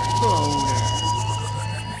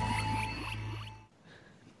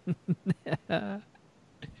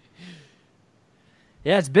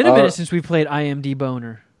 Yeah, it's been a minute since we played IMD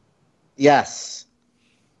Boner. Yes,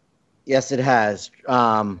 it has.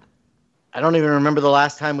 I don't even remember the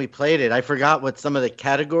last time we played it. I forgot what some of the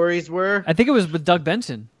categories were. I think it was with Doug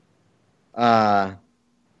Benson.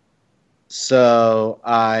 So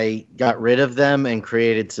I got rid of them and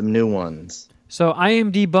created some new ones. So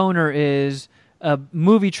IMD Boner is a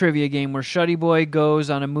movie trivia game where Shuddy Boy goes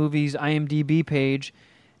on a movie's IMDb page,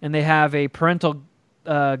 and they have a parental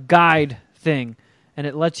guide thing, and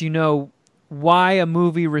it lets you know why a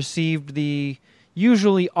movie received the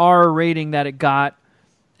usually R rating that it got,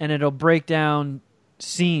 and it'll break down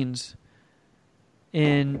scenes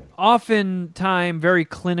in oftentimes very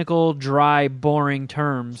clinical, dry, boring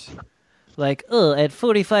terms. Like, at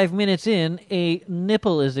 45 minutes in, a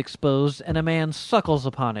nipple is exposed and a man suckles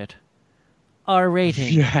upon it. R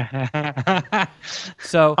rating. Yeah.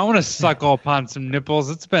 So I want to suckle upon some nipples.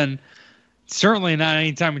 It's been certainly not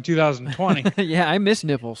any time in 2020. yeah, I miss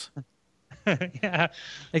nipples. Yeah.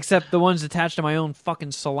 Except the ones attached to my own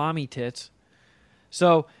fucking salami tits.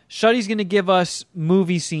 So Shuddy's going to give us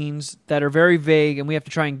movie scenes that are very vague, and we have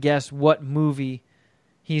to try and guess what movie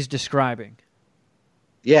he's describing.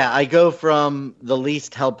 Yeah, I go from the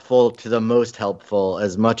least helpful to the most helpful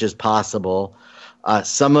as much as possible.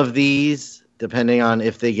 Some of these, depending on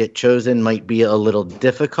if they get chosen, might be a little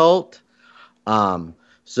difficult.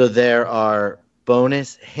 So there are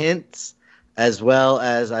bonus hints, as well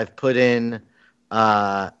as I've put in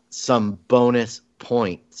some bonus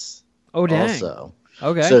points. Oh, dang. Also.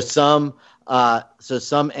 Okay. So some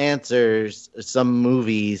answers, some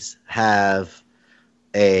movies have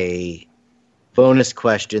a bonus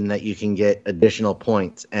question that you can get additional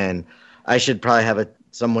points, and I should probably have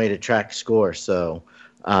some way to track score. So,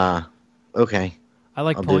 okay. I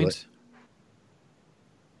like I'll points.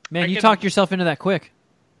 Man, you can- talked yourself into that quick.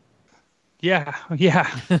 Yeah.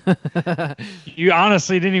 You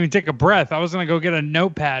honestly didn't even take a breath. I was gonna go get a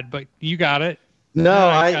notepad, but you got it. No,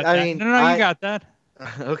 You got I that. mean, No, you got that.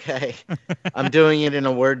 Okay. I'm doing it in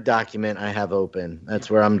a Word document I have open. That's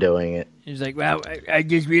where I'm doing it. He's like, well, I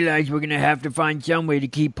just realized we're going to have to find some way to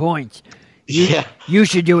keep points. Yeah. You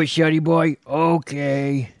should do it, Shuddy Boy.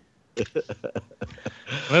 Okay.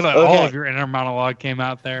 All Okay. of your inner monologue came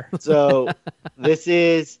out there. So this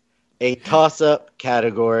is a toss-up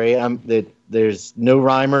category. There's no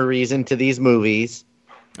rhyme or reason to these movies.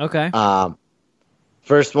 Okay.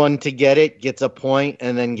 First one to get it gets a point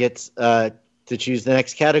and then gets to choose the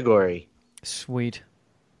next category. Sweet.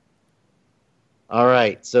 All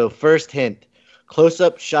right. So first hint.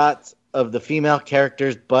 Close-up shots of the female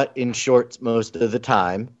character's butt in shorts most of the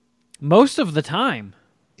time. Most of the time.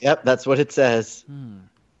 Yep, that's what it says.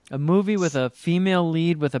 A movie with a female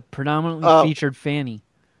lead with a predominantly featured fanny.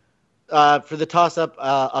 For the toss-up,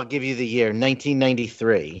 I'll give you the year,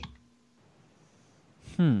 1993.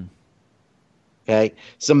 Okay.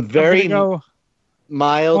 Some very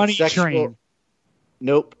mild Funny sexual... Train.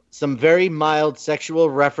 Nope. Some very mild sexual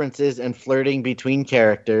references and flirting between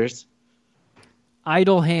characters.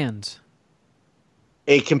 Idle Hands.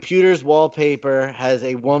 A computer's wallpaper has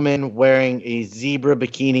a woman wearing a zebra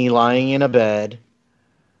bikini lying in a bed.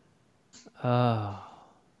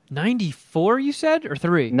 94, you said? Or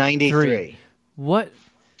 3? 93. What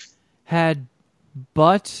had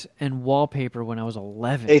butts and wallpaper when I was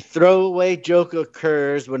 11? A throwaway joke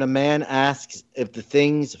occurs when a man asks if the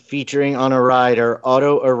things featuring on a ride are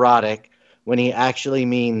autoerotic when he actually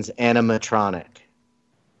means animatronic.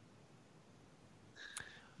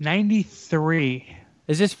 93.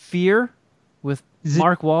 Is this Fear with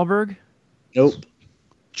Mark Wahlberg? Nope.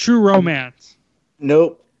 True Romance.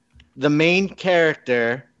 Nope. The main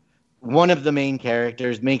character, one of the main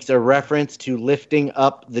characters, makes a reference to lifting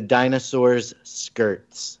up the dinosaur's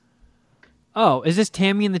skirts. Oh, is this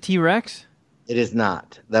Tammy and the T-Rex? It is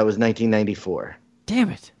not. That was 1994. Damn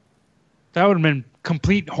it. That would have been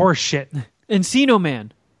complete horseshit. Encino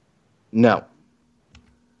Man. No.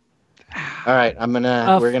 All right,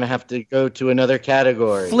 we're gonna have to go to another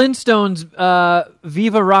category. Flintstones,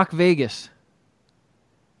 Viva Rock Vegas.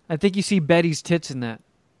 I think you see Betty's tits in that.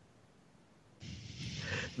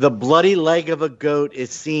 The bloody leg of a goat is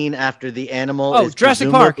seen after the animal is Jurassic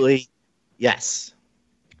Park. presumably... Yes.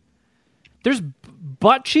 There's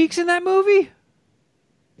butt cheeks in that movie?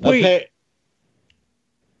 Wait.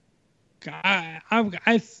 Okay.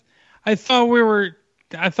 I thought we were.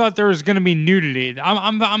 I thought there was going to be nudity.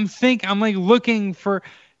 I'm like looking for.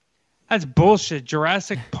 That's bullshit.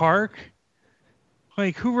 Jurassic Park.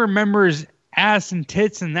 Like, who remembers ass and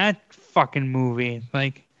tits in that fucking movie?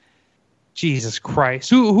 Like, Jesus Christ.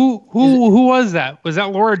 Who was that? Was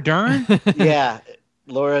that Laura Dern? Yeah,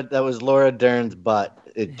 that was Laura Dern's butt.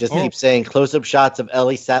 It just keeps saying close-up shots of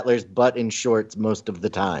Ellie Sattler's butt in shorts most of the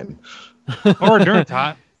time. Laura Dern's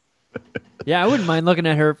hot. Yeah, I wouldn't mind looking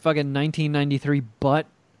at her fucking 1993 butt.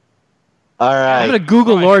 All right. I'm going to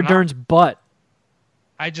Google Laura Dern's butt.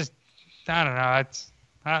 I don't know.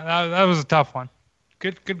 That was a tough one.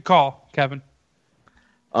 Good call, Kevin.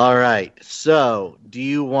 All right. So, do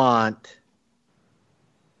you want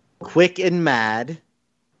Quick and Mad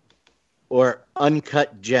or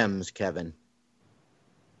Uncut Gems, Kevin?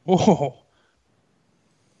 Oh.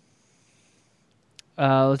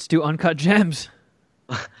 Let's do Uncut Gems.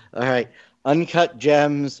 All right. Uncut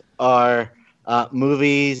Gems are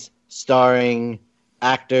movies starring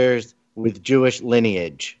actors with Jewish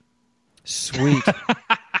lineage. Sweet.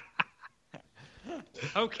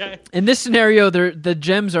 Okay. In this scenario, the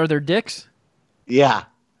gems are their dicks? Yeah.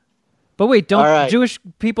 But wait, don't All right. Jewish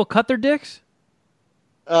people cut their dicks?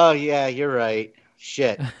 Oh, yeah, you're right.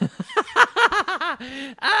 Shit.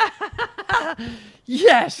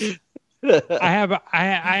 Yes.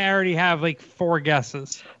 I already have like 4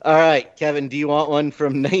 guesses. All right, Kevin, do you want one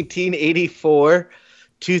from 1984,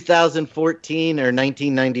 2014, or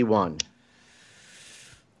 1991?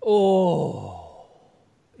 Oh.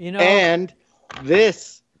 You know. And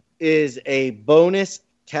this is a bonus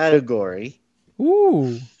category.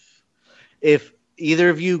 Ooh. If either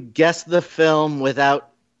of you guess the film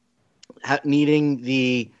without needing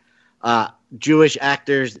the Jewish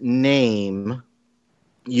actor's name,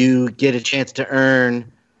 you get a chance to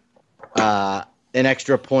earn an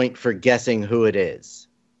extra point for guessing who it is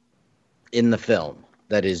in the film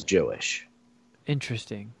that is Jewish.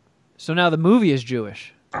 Interesting. So now the movie is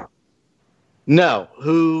Jewish. No,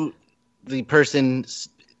 who the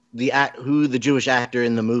Jewish actor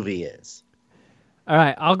in the movie is. All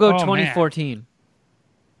right, I'll go Oh, 2014.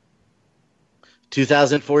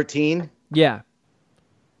 2014? Yeah.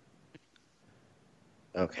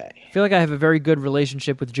 Okay. I feel like I have a very good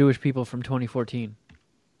relationship with Jewish people from 2014.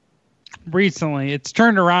 Recently, it's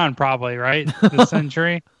turned around probably, right? This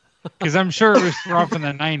century. Because I'm sure it was rough in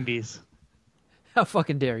the 90s. How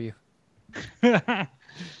fucking dare you?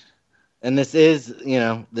 And this is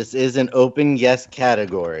an open yes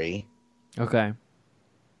category. Okay.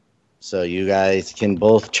 So you guys can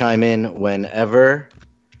both chime in whenever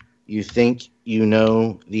you think you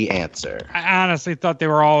know the answer. I honestly thought they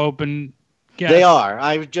were all open. Guess. They are.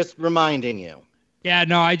 I was just reminding you. Yeah,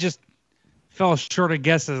 no, I just fell short of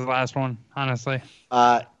guesses last one, honestly.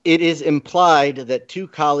 It is implied that two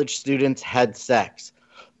college students had sex.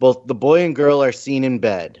 Both the boy and girl are seen in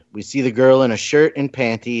bed. We see the girl in a shirt and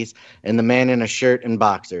panties and the man in a shirt and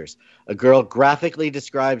boxers. A girl graphically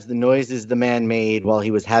describes the noises the man made while he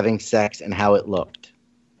was having sex and how it looked.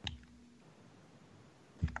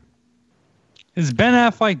 Is Ben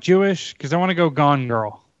Affleck Jewish? Because I want to go Gone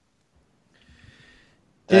Girl.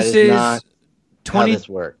 That This is not is how this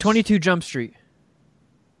works. 22 Jump Street.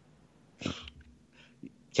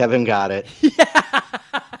 Kevin got it.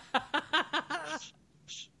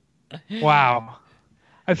 Wow.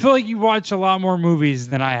 I feel like you watch a lot more movies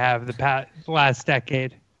than I have the last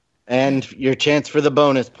decade. And your chance for the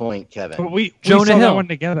bonus point, Kevin. But we Jonah saw that Hill. one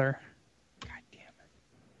together. God damn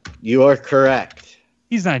it. You are correct.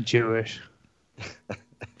 He's not Jewish.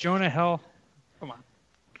 Jonah Hill. Come on.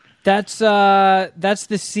 That's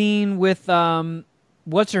the scene with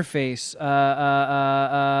what's her face?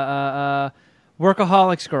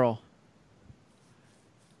 Workaholics girl.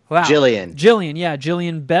 Wow. Jillian.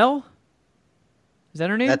 Jillian Bell? Is that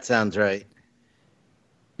her name? That sounds right.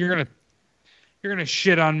 You're gonna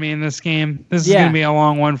shit on me in this game. This is Yeah. gonna be a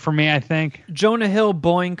long one for me, I think. Jonah Hill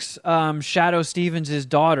boinks Shadow Stevens'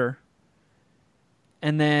 daughter,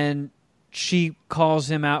 and then she calls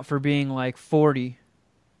him out for being like 40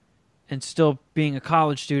 and still being a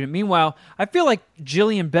college student. Meanwhile, I feel like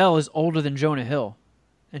Jillian Bell is older than Jonah Hill,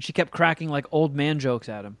 and she kept cracking like old man jokes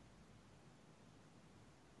at him.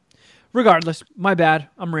 Regardless, my bad.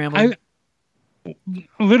 I'm rambling.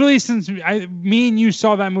 Literally, since me and you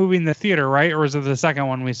saw that movie in the theater, right? Or was it the second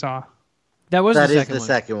one we saw? That was That the is second the one.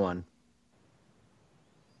 second one.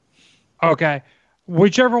 Okay.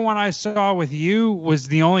 Whichever one I saw with you was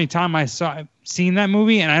the only time I seen that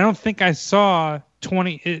movie, and I don't think I saw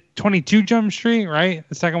 22 Jump Street, right?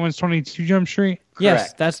 The second one's 22 Jump Street. Yes,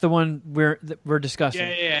 Correct. that's the one we're discussing.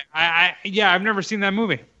 Yeah. I've never seen that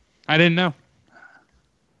movie. I didn't know.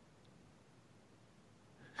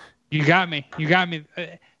 You got me.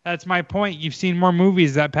 That's my point. You've seen more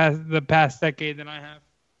movies the past decade than I have.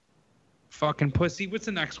 Fucking pussy. What's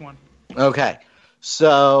the next one? Okay.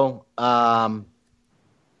 So,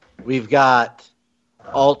 we've got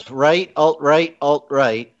alt-right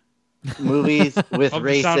movies with Love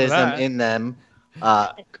the sound of racism that. in them,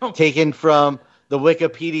 Come taken from the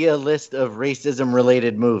Wikipedia list of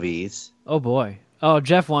racism-related movies. Oh boy. Oh,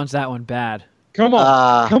 Jeff wants that one bad.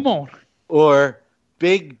 on. Come on. Or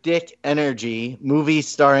Big Dick Energy, movies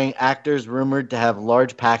starring actors rumored to have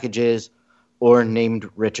large packages or named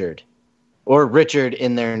Richard. Or Richard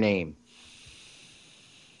in their name.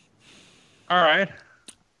 All right.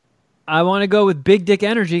 I want to go with Big Dick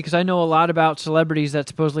Energy because I know a lot about celebrities that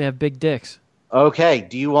supposedly have big dicks. Okay,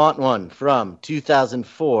 do you want one from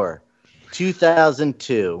 2004,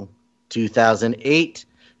 2002, 2008,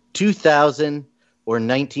 2000, or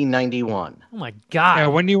 1991? Oh my god. Yeah,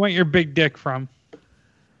 when do you want your big dick from?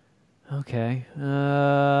 Okay.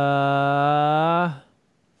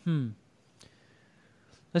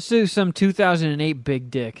 Let's do some 2008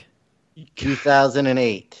 Big Dick.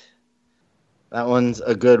 2008. That one's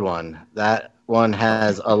a good one. That one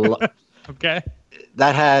has a lot. Okay.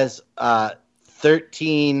 That has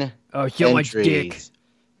 13 Oh, yo, my dick. entries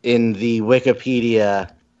in the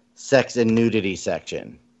Wikipedia sex and nudity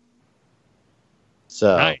section.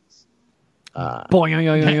 So, Nice. Boing, yoing,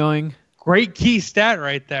 yoing, yoing. Great key stat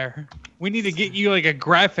right there. We need to get you like a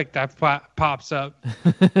graphic that pops up.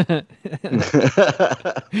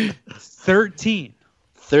 13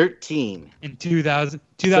 13. in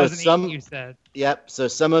 2008, some- you said. Yep. So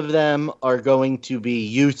some of them are going to be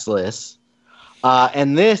useless.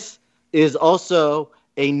 And this is also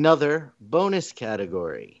another bonus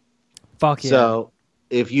category. Fuck yeah. So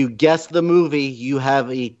if you guess the movie, you have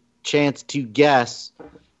a chance to guess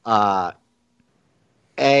not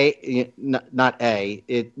A.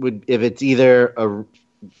 It would if it's either a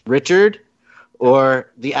Richard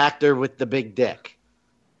or the actor with the big dick.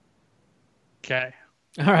 Okay.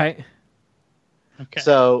 All right. Okay.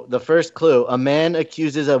 So the first clue: a man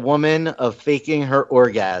accuses a woman of faking her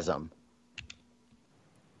orgasm.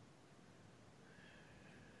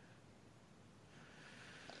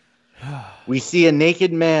 We see a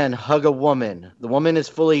naked man hug a woman. The woman is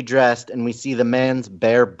fully dressed, and we see the man's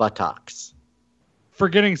bare buttocks.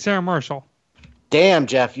 Forgetting Sarah Marshall. Damn,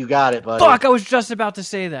 Jeff, you got it, buddy. Fuck, I was just about to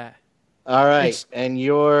say that. All right, It's- and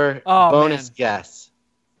your Oh, bonus man. guess.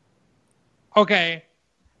 Okay.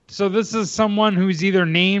 So this is someone who's either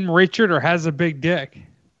named Richard or has a big dick.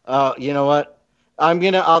 Oh, you know what?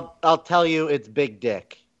 I'll tell you it's Big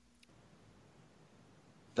Dick.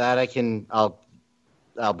 That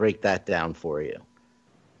I'll break that down for you.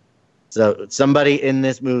 So somebody in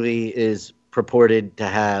this movie is purported to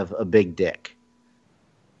have a big dick.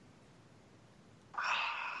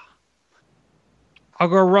 I'll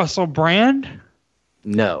go Russell Brand.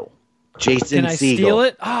 No. Jason Can I Segel. steal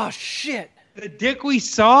it? Oh, shit. The dick we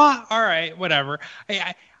saw? All right, whatever.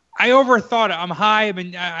 I overthought it. I'm high.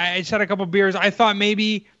 I just had a couple beers. I thought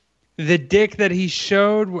maybe the dick that he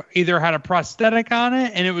showed either had a prosthetic on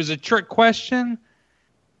it and it was a trick question,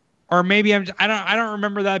 or maybe I don't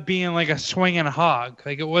remember that being like a swinging hog.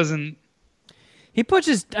 Like it wasn't.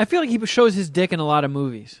 I feel like he shows his dick in a lot of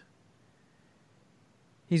movies.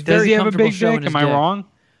 He's Does very he have a comfortable big showing dick? his Am I dick. wrong?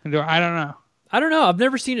 I don't know. I don't know. I've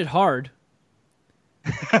never seen it hard.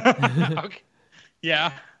 Okay.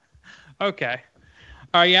 Yeah. Okay.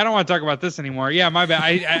 All right. Yeah, I don't want to talk about this anymore. Yeah, my bad.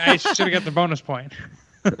 I should have got the bonus point.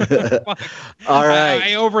 All right.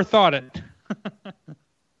 I overthought it.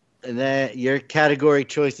 And then your category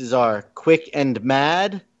choices are Quick and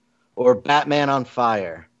Mad or Batman on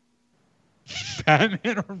Fire.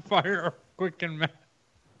 Batman on Fire or Quick and Mad?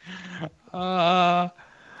 I'll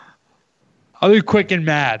do Quick and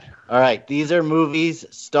Mad. All right. These are movies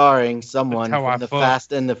starring someone That's how I from the thought.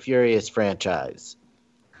 Fast and the Furious franchise.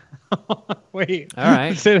 Wait. All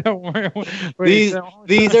right. Say that wait,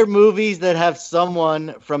 These are movies that have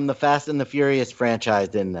someone from the Fast and the Furious franchise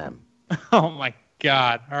in them. Oh my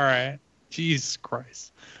God. All right. Jesus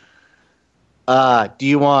Christ. Do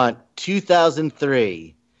you want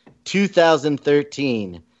 2003,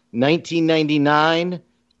 2013, 1999,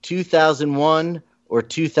 2001, or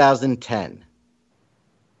 2010?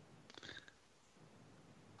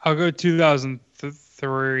 I'll go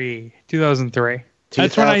 2003. 2003.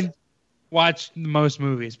 That's when I watched the most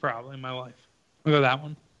movies probably in my life. I'll go that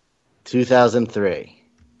one. 2003.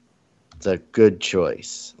 It's a good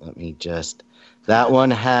choice. That one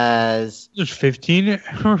has There's 15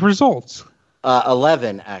 results.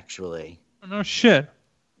 11, actually. No shit.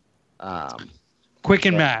 Quick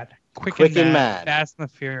and Yeah. Mad. Quick Quick and and Mad. Fast and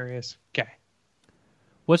the Furious. Okay.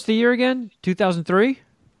 What's the year again? 2003?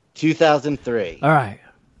 2003. All right.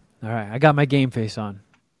 I got my game face on.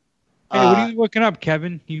 Hey, what are you looking up,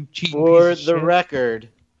 Kevin? You cheating For piece of the shit. record,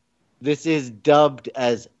 this is dubbed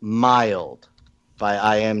as mild by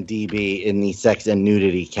IMDb in the sex and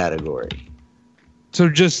nudity category. So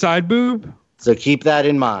just side boob? So keep that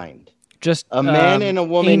in mind. Just A man and a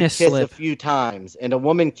woman anus kiss slip. a few times, and a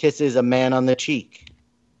woman kisses a man on the cheek.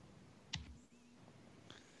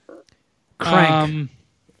 Crank.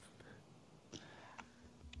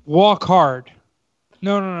 Walk Hard.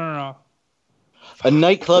 No. A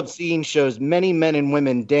nightclub scene shows many men and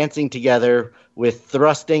women dancing together with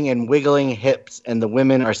thrusting and wiggling hips, and the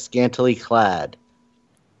women are scantily clad.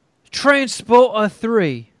 Transporter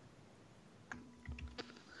 3.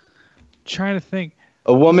 Trying to think.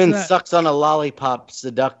 A woman that? sucks on a lollipop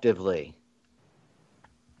seductively.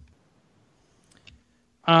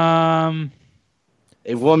 Nah,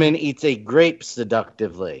 A woman eats a grape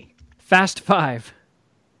seductively. Fast 5.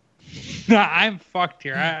 I'm fucked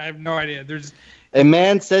here. I have no idea. There's A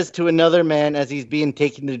man says to another man as he's being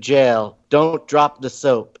taken to jail, "Don't drop the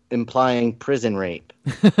soap," implying prison rape.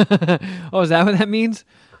 Oh, is that what that means?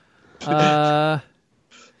 well,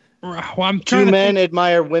 I'm Two trying to men think.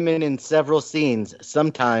 admire women in several scenes,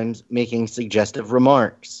 sometimes making suggestive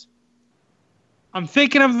remarks. I'm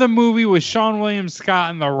thinking of the movie with Sean William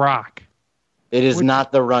Scott and The Rock. It is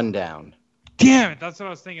not The Rundown. Damn it, that's what I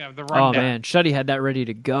was thinking of. The Oh, Rundown. man. Shuddy had that ready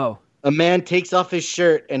to go. A man takes off his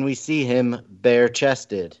shirt and we see him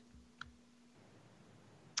bare-chested.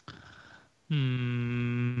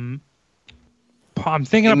 I'm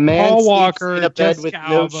thinking A of man Paul sleeps Walker in a bed Jessica with no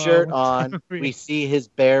Alba. shirt on. We see his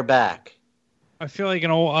bare back. I feel like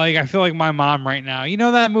I feel like my mom right now. You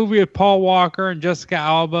know that movie with Paul Walker and Jessica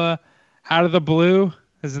Alba, Out of the Blue?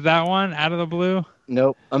 Is it that one? Out of the Blue?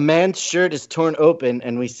 Nope. A man's shirt is torn open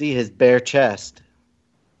and we see his bare chest.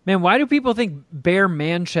 Man, why do people think bare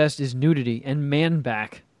man chest is nudity and man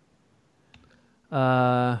back?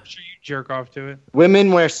 I'm sure you jerk off to it.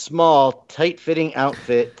 Women wear small, tight-fitting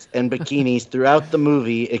outfits and bikinis throughout the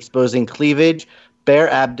movie, exposing cleavage, bare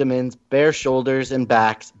abdomens, bare shoulders and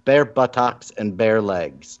backs, bare buttocks, and bare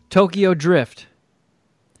legs. Tokyo Drift.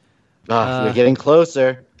 You're getting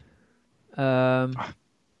closer. Um,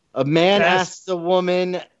 A man Fast- asks a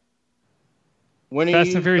woman, "When are Fast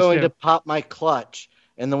you and Furious going 2. to pop my clutch?"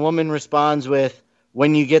 And the woman responds with,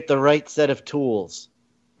 "When you get the right set of tools."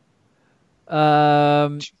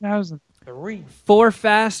 2003. Four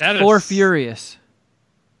Fast, That Four is- Furious.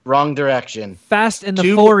 Wrong direction. Fast and the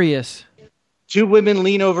Two- Furious. Two women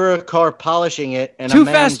lean over a car polishing it, and Too a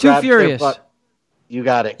man Fast, Too grabs their Furious. butt. You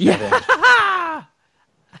got it, Kevin. Yeah.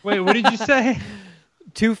 Wait, what did you say?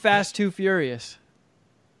 Too Fast, Too Furious.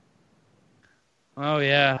 Oh,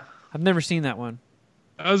 yeah. I've never seen that one.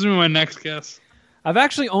 That was my next guess. I've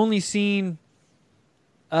actually only seen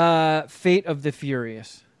Fate of the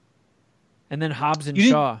Furious, and then Hobbs and You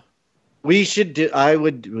didn't- Shaw. We should do.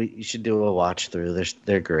 You should do a watch through.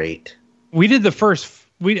 They're great. We did the first.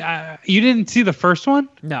 You didn't see the first one?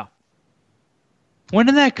 No. When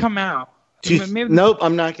did that come out? Nope,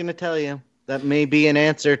 I'm not going to tell you. That may be an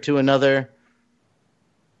answer to another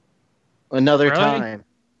Really? time.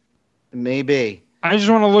 Maybe. I just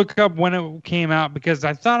want to look up when it came out because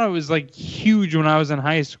I thought it was like huge when I was in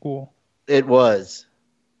high school. It was.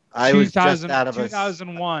 I was just 2000 out of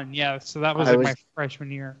 2001. Yeah, so that was I like was- my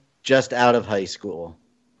freshman year. just out of high school.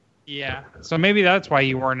 Yeah, so maybe that's why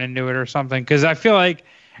you weren't into it or something. Because I feel like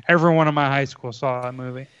everyone in my high school saw that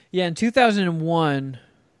movie. Yeah, in 2001,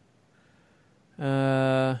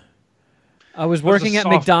 I was working at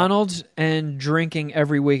sophomore. McDonald's and drinking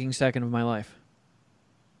every waking second of my life.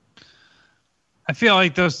 I feel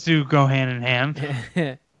like those two go hand in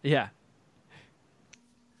hand. Yeah.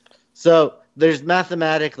 So there's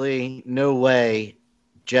mathematically no way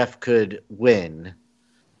Jeff could win.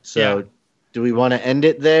 So Yeah. do we want to end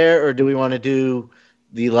it there, or do we want to do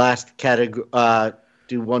the last category?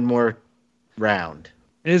 Do one more round.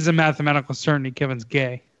 It is a mathematical certainty Kevin's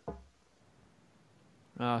gay.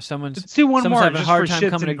 Someone's Let's do one more having a just hard for time shits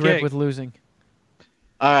coming to and grip gigs. with losing.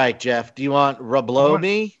 All right, Jeff. Do you want Roblow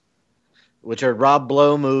Me, which are Rob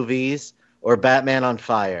Blow movies, or Batman on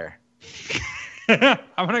Fire?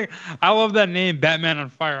 I love that name, Batman on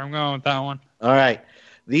Fire. I'm going with that one. All right.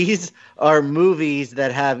 These are movies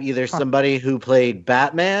that have either somebody who played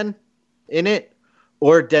Batman in it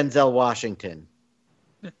or Denzel Washington.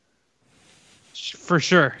 For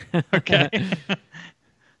sure. Okay.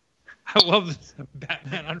 I love this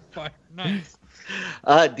Batman on Fire. Nice.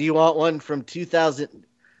 Do you want one from 2000?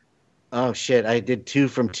 Oh, shit. I did two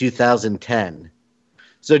from 2010.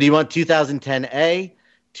 So do you want 2010A,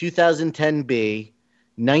 2010B,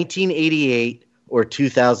 1988, or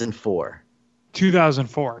 2004?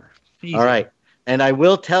 2004. Easy. All right. And I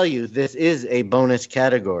will tell you, this is a bonus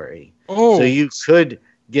category. Oh, So you could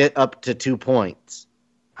get up to 2 points.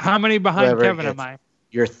 how many behind Whoever Kevin gets- am I?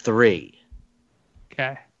 You're 3.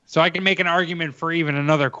 Okay. So I can make an argument for even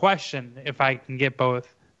another question if I can get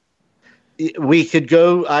both. We could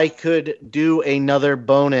go. I could do another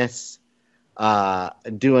bonus.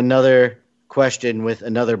 Do another question with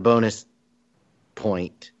another bonus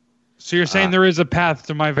point. So you're saying there is a path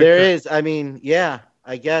to my victory? There is. I mean, yeah.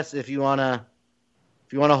 I guess if you wanna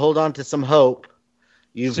hold on to some hope,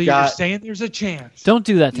 you've So you're got. saying there's a chance. Don't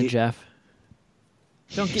do that to Ye- Jeff.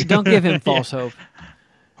 Don't give him false hope.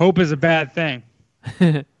 Hope is a bad thing.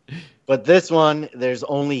 But this one, there's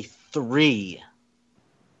only 3.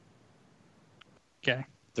 Okay.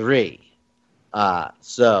 3.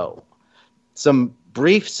 So, some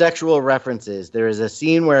brief sexual references. There is a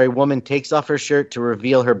scene where a woman takes off her shirt to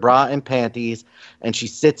reveal her bra and panties, and she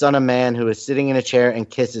sits on a man who is sitting in a chair and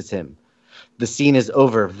kisses him. The scene is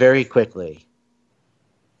over very quickly.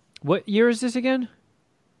 What year is this again?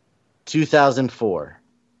 2004.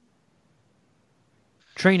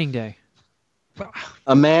 Training Day.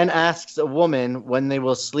 A man asks a woman when they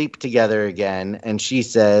will sleep together again, and she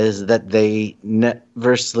says that they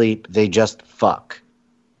never sleep, they just fuck.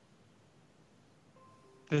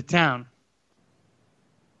 The Town.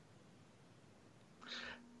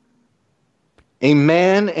 A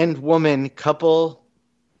man and woman couple.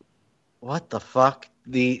 What the fuck?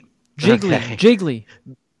 Jiggly. Okay. Jiggly.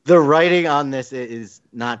 The writing on this is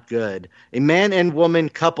not good. A man and woman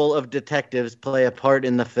couple of detectives play a part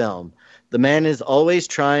in the film. The man is always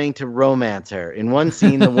trying to romance her. In one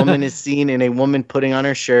scene, the woman is seen in a woman putting on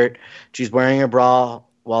her shirt. She's wearing a bra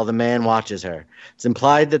while the man watches her. It's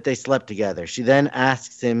implied that they slept together. She then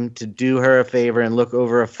asks him to do her a favor and look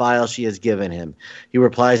over a file she has given him. He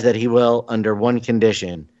replies that he will under one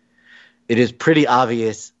condition. It is pretty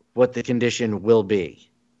obvious what the condition will be.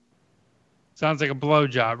 Sounds like a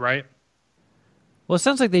blowjob, right? Well, it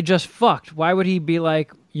sounds like they just fucked. Why would he be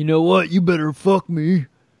like, you know what? You better fuck me.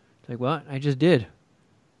 It's like, what? I just did.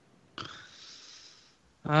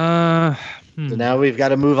 So now we've got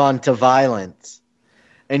to move on to violence.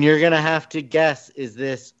 And you're going to have to guess, is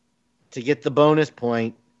this, to get the bonus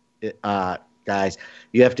point, guys,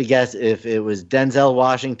 you have to guess if it was Denzel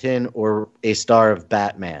Washington or a star of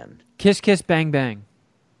Batman. Kiss, kiss, bang, bang.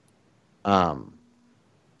 A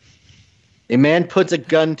man puts a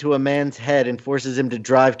gun to a man's head and forces him to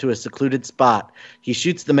drive to a secluded spot. He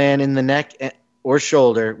shoots the man in the neck or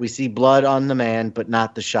shoulder. We see blood on the man, but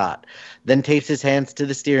not the shot. Then tapes his hands to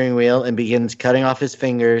the steering wheel and begins cutting off his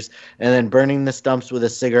fingers and then burning the stumps with a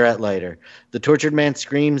cigarette lighter. The tortured man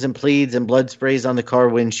screams and pleads, and blood sprays on the car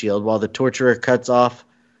windshield while the torturer cuts off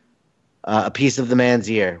a piece of the man's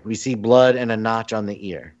ear. We see blood and a notch on the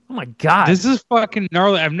ear. Oh my God. This is fucking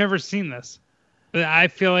gnarly. I've never seen this. But I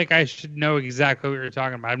feel like I should know exactly what you're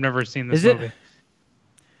talking about. I've never seen this movie.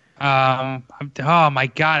 Oh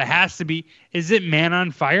my God, it has to be. Is it Man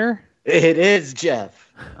on Fire? It is,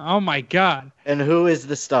 Jeff. Oh my God. And who is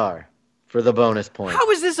the star for the bonus point?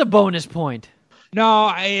 How is this a bonus point?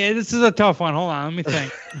 No, this is a tough one. Hold on, let me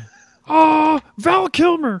think. Val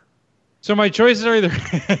Kilmer. So my choices are either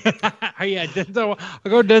I'll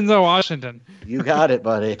go Denzel Washington. You got it,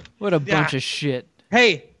 buddy. What a bunch of shit.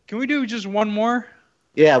 Hey, can we do just one more?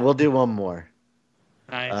 Yeah, we'll do one more.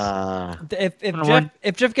 Nice.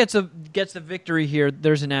 If Jeff gets the victory here,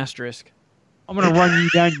 there's an asterisk. I'm gonna run you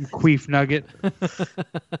down, you queef nugget.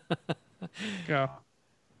 Go.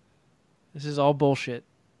 This is all bullshit.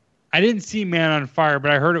 I didn't see Man on Fire,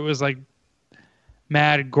 but I heard it was like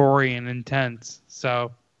mad, gory, and intense.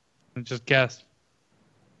 So I just guessed.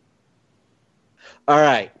 All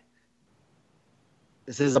right.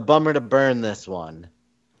 This is a bummer to burn this one,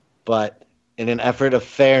 but in an effort of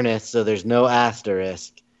fairness, so there's no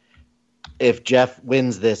asterisk, if Jeff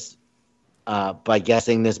wins this by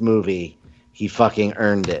guessing this movie, he fucking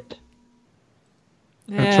earned it.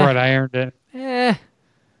 That's right, I earned it. I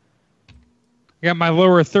got my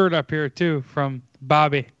lower third up here, too, from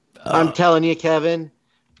Bobby. I'm telling you, Kevin,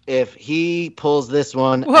 if he pulls this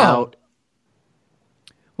one out...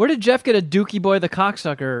 Where did Jeff get a Dookie Boy the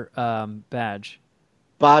Cocksucker badge?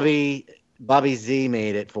 Bobby Z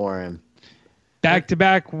made it for him.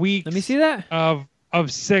 Back-to-back weeks. Let me see that.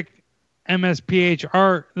 Of sick MSPH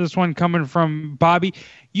art. This one coming from Bobby.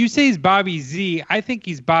 You say he's Bobby Z. I think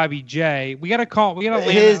he's Bobby J. We gotta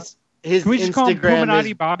his Can we just call him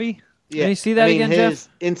Puminati Bobby? Yeah. Can you see that again, his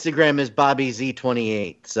Jeff? Instagram is Bobby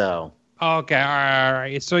Z28. So. Oh, okay. All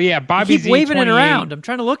right. So yeah, Bobby Z. Keep waving it around. I'm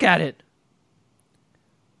trying to look at it.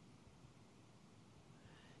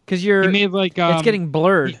 Because He made like it's getting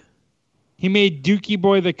blurred. He made Dookie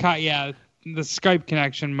Boy the Cop. Yeah, the Skype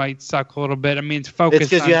connection might suck a little bit. I mean, it's focused. It's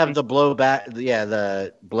because you have the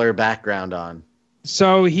the blur background on.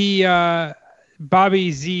 So he,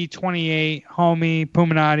 Bobby Z28, homie,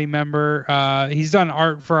 Puminati member. He's done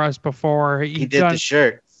art for us before. He did the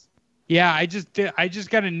shirts. Yeah, I just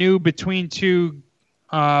got a new Between Two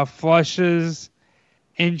Flushes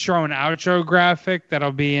intro and outro graphic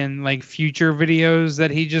that'll be in like future videos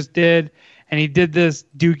that he just did. And he did this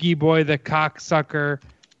Dookie Boy the Cocksucker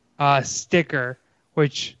sticker,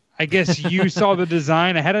 which I guess you saw the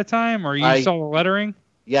design ahead of time, or you saw the lettering?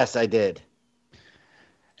 Yes, I did.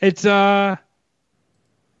 It's I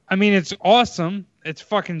mean, it's awesome. It's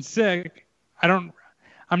fucking sick. I'm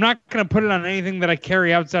not gonna put it on anything that I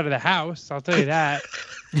carry outside of the house. I'll tell you that.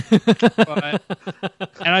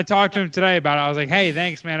 And I talked to him today about it. I was like, "Hey,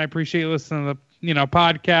 thanks, man. I appreciate you listening to the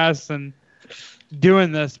podcasts and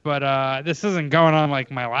doing this, but this isn't going on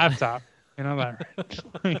like my laptop." You know that,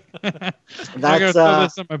 right? I'm gonna throw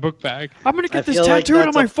this in my book bag. I'm gonna get this tattooed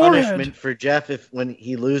on my forehead. Punishment for Jeff, if when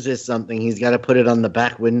he loses something, he's got to put it on the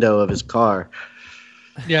back window of his car.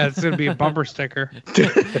 Yeah, it's gonna be a bumper sticker.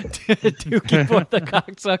 Dookie Boy the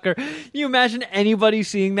Cocksucker. Can you imagine anybody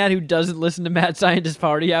seeing that who doesn't listen to Mad Scientist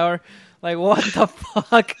Party Hour? Like, what the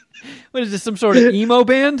fuck? What is this? Some sort of emo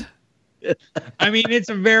band? I mean, it's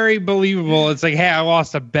very believable. It's like, hey, I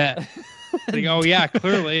lost a bet. Like, oh yeah,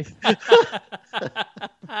 clearly.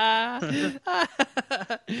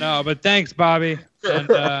 No, but thanks, Bobby. And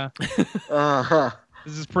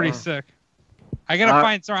this is pretty sick. I gotta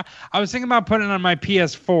find some. I was thinking about putting it on my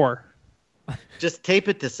PS4. Just tape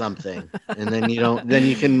it to something, and then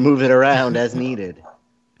you can move it around as needed.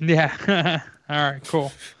 Yeah. All right.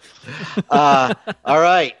 Cool. All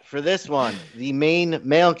right, for this one, the main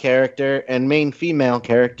male character and main female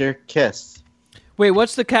character kiss. Wait,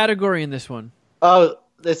 what's the category in this one? Oh,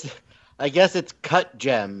 I guess it's cut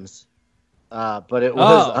gems, but it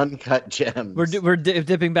was uncut gems. We're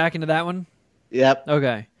dipping back into that one? Yep.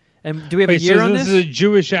 Okay. And do we have a year on this? This is a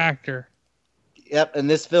Jewish actor. Yep, and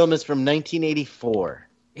this film is from 1984.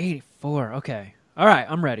 84, okay. All right,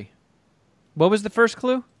 I'm ready. What was the first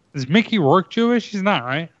clue? Is Mickey Rourke Jewish? He's not,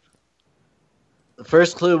 right? The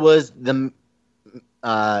first clue was the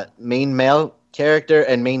main male character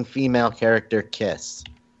and main female character kiss.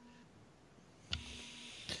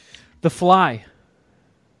 The Fly.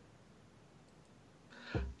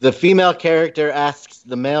 The female character asks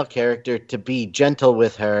the male character to be gentle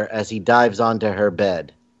with her as he dives onto her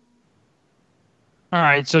bed. All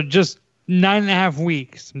right, so just 9.5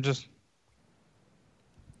 weeks. I'm just,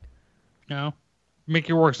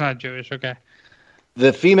 Mickey Rourke's not Jewish. Okay.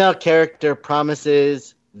 The female character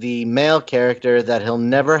promises the male character that he'll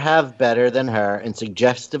never have better than her and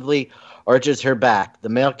suggestively arches her back. The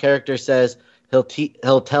male character says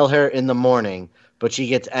he'll tell her in the morning, but she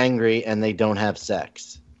gets angry and they don't have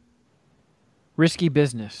sex. Risky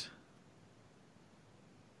Business.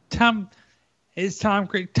 Tom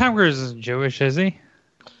Cruise isn't Jewish, is he?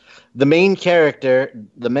 The main character,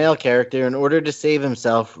 the male character, in order to save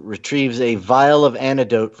himself, retrieves a vial of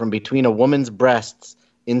antidote from between a woman's breasts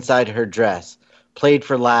inside her dress. Played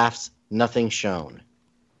for laughs, nothing shown.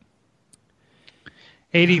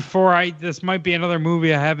 84. This might be another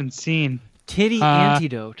movie I haven't seen. Titty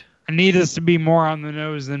Antidote. I need this to be more on the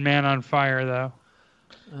nose than Man on Fire, though.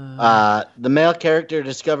 The male character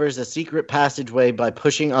discovers a secret passageway by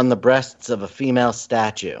pushing on the breasts of a female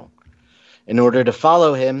statue. In order to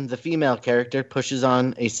follow him, the female character pushes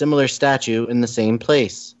on a similar statue in the same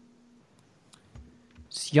place.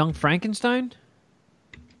 It's Young Frankenstein?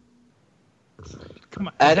 Come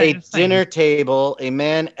on. At a dinner table, a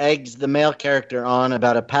man eggs the male character on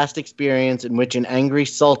about a past experience in which an angry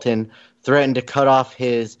sultan threatened to cut off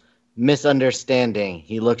his misunderstanding.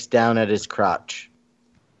 He looks down at his crotch.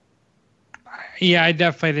 Yeah, I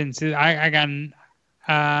definitely didn't see that.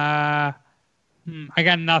 I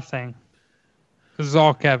got nothing. This is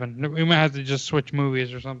all Kevin. We might have to just switch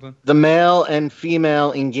movies or something. The male and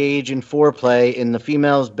female engage in foreplay in the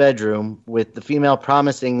female's bedroom, with the female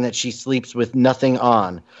promising that she sleeps with nothing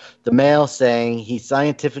on. The male saying he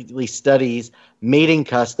scientifically studies mating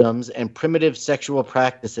customs and primitive sexual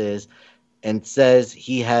practices and says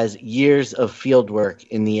he has years of field work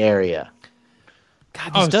in the area.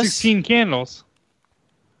 God, 16 Candles.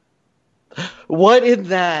 What in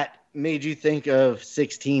that made you think of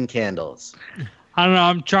 16 Candles? I don't know.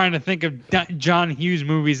 I'm trying to think of John Hughes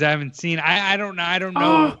movies I haven't seen. I don't know. I don't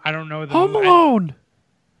know. Home Alone.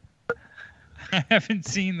 I haven't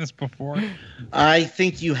seen this before. I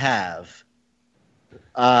think you have.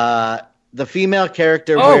 The female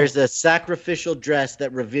character wears a sacrificial dress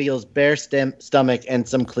that reveals bare stomach and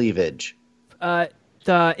some cleavage.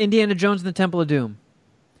 The Indiana Jones and the Temple of Doom.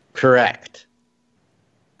 Correct.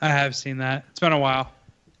 I have seen that. It's been a while.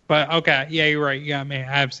 But okay. Yeah, you're right. You got me.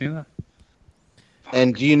 I have seen that.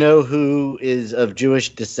 And do you know who is of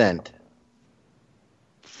Jewish descent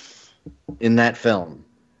in that film?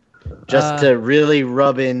 Just to really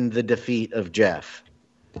rub in the defeat of Jeff.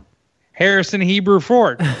 Harrison Hebrew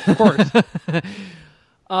Ford, of course.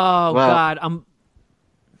 God,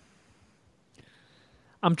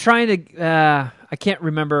 I'm trying to. I can't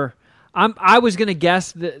remember. I was gonna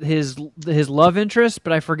guess his love interest,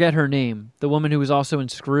 but I forget her name. The woman who was also in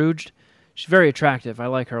Scrooged. She's very attractive. I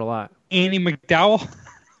like her a lot. Annie McDowell.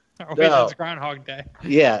 Oh, wait, No. that's Groundhog Day.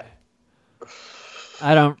 Yeah.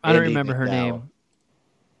 I don't Andy remember her McDowell.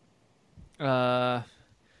 name.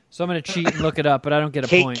 So I'm gonna cheat and look it up, but I don't get a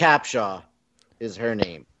Kate point. Capshaw is her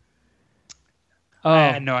name. Oh, I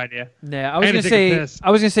had no idea. yeah. I had to take a piss.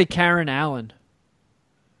 I was gonna say Karen Allen.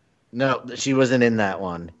 No, she wasn't in that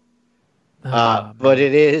one. Oh, But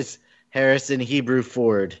it is Harrison Hebrew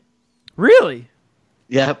Ford. really?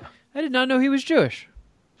 Yep. I did not know he was Jewish.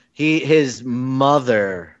 His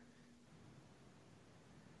mother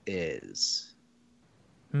is.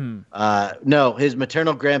 No, his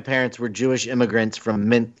maternal grandparents were Jewish immigrants from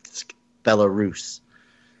Minsk, Belarus.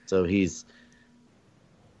 So he's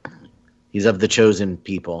of the chosen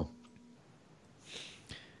people.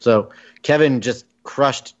 So Kevin just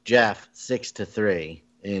crushed Jeff 6-3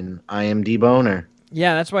 in IMD Boner.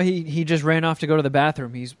 Yeah, that's why he just ran off to go to the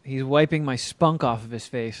bathroom. He's wiping my spunk off of his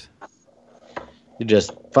face. You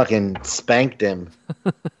just fucking spanked him.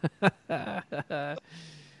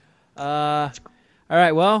 All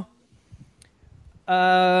right, well,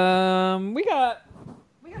 we got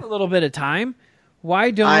a little bit of time.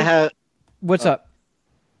 Why don't What's up?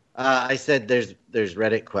 I said there's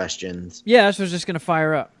Reddit questions. Yeah, that's what I was just gonna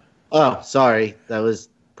fire up. Oh, sorry. That was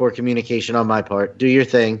poor communication on my part. Do your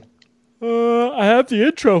thing. I have the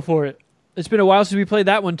intro for it. It's been a while since we played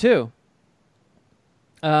that one too.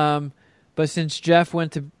 But since Jeff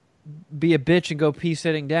went to be a bitch and go pee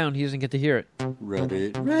sitting down, he doesn't get to hear it.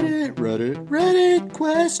 Reddit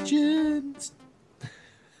questions.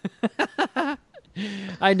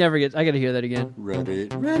 I got to hear that again. Reddit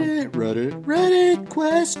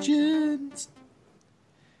questions.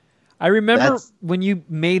 I remember when you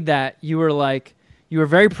made that, you were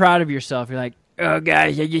very proud of yourself. You're like, oh,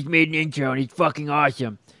 guys, I just made an intro, and it's fucking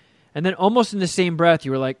awesome. And then almost in the same breath,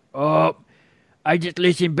 you were like, oh, I just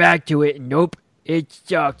listened back to it, and nope, it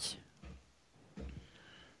sucks.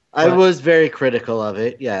 I was very critical of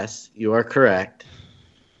it. Yes, you are correct.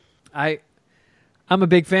 I'm a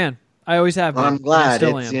big fan. I always have been. I'm glad. I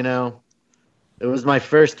still It's, am. it was my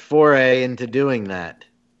first foray into doing that.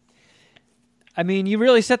 I mean, you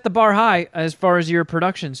really set the bar high as far as your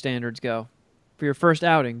production standards go for your first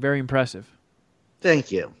outing. Very impressive.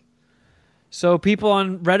 Thank you. So people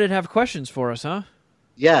on Reddit have questions for us, huh?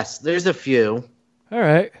 Yes, there's a few. All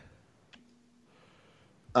right.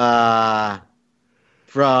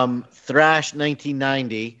 From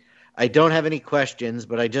Thrash1990. I don't have any questions,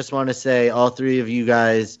 but I just want to say all three of you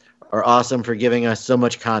guys are awesome for giving us so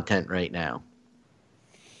much content right now.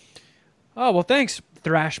 Oh, well, thanks,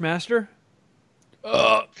 Thrashmaster.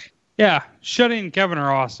 Yeah, Shuddy and Kevin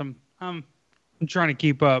are awesome. I'm trying to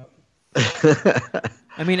keep up.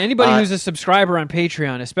 I mean, anybody who's a subscriber on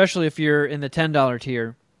Patreon, especially if you're in the $10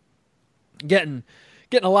 tier, getting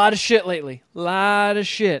a lot of shit lately. A lot of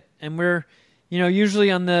shit. And we're,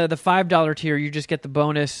 usually on the $5 tier, you just get the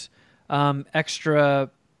bonus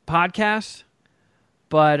extra podcast.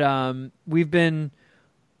 But we've been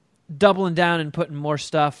doubling down and putting more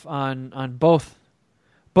stuff on both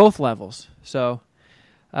levels. So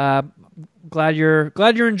glad you're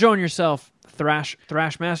enjoying yourself,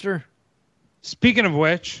 Thrashmaster. Speaking of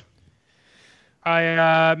which,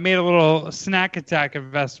 I made a little Snack Attack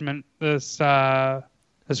investment this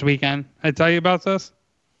weekend. I tell you about this?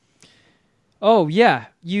 Oh yeah,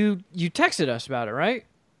 you texted us about it, right?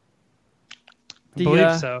 I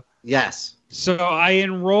believe so. Yes. So I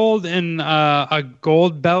enrolled in a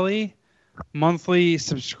Gold Belly monthly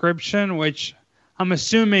subscription, which I'm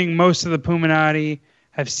assuming most of the Puminati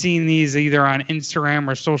have seen these either on Instagram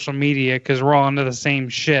or social media because we're all into the same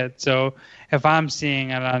shit. So if I'm seeing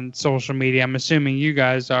it on social media, I'm assuming you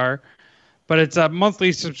guys are. But it's a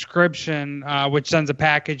monthly subscription which sends a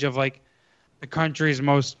package of like the country's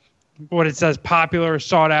most, what it says, popular,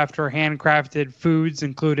 sought after, handcrafted foods,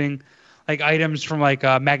 including like items from like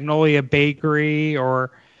Magnolia Bakery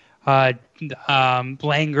or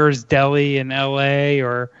Langer's Deli in LA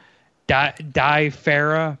or Die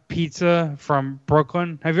Farah Pizza from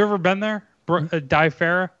Brooklyn. Have you ever been there? Die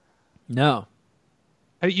Farah? No.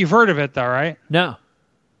 You've heard of it though, right? No.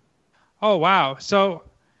 Oh, wow. So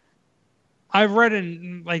I've read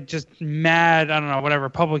in like just mad, I don't know, whatever,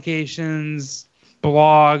 publications,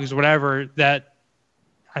 blogs, whatever, that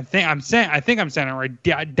I think I'm saying it right.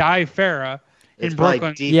 Die Farah in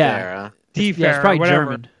Brooklyn. Farah. It's probably whatever.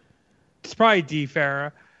 German. It's probably Die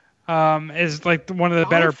Farah. Is like one of the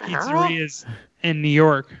better pizzerias in New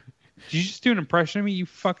York. Did you just do an impression of me, you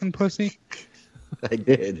fucking pussy? I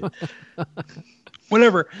did.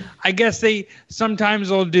 Whatever. I guess they sometimes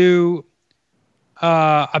they'll do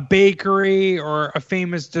a bakery or a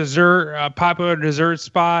famous dessert, a popular dessert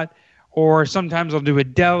spot, or sometimes they'll do a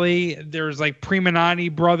deli. There's like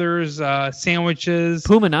Primanati Brothers sandwiches.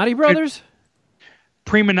 Puminati Brothers?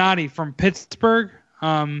 Primanati from Pittsburgh.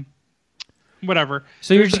 Whatever.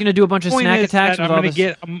 So you're just going to do a bunch of snack attacks with all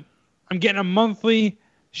this? I'm getting a monthly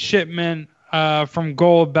shipment from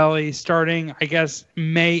Gold Belly starting, I guess,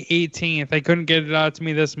 May 18th. I couldn't get it out to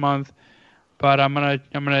me this month, but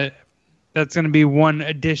that's gonna be one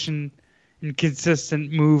addition and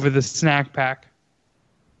consistent move of the snack pack.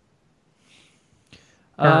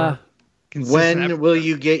 When will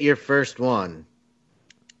you get your first one?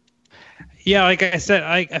 Yeah, like I said,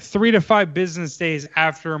 like 3 to 5 business days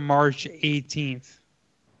after March 18th.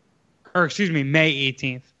 Or excuse me, May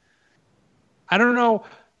 18th. I don't know.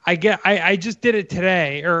 I just did it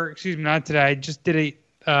today, or excuse me, not today. I just did it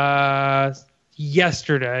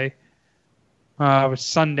yesterday. It was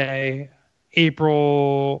Sunday,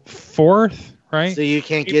 April 4th, right? So you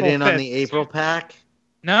can't get in on the April pack?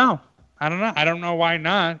 No, I don't know. I don't know why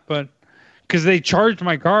not, but because they charged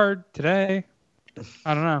my card today.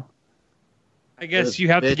 I don't know. I guess you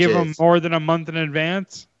have to give them more than a month in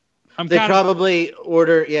advance. They probably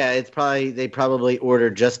order. Yeah, they probably order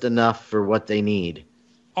just enough for what they need.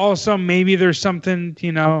 Also, maybe there's something,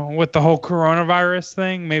 with the whole coronavirus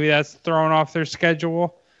thing. Maybe that's throwing off their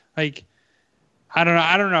schedule. Like, I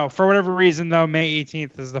don't know. For whatever reason, though, May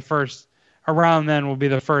 18th is the first. Around then will be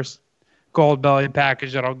the first Gold Belly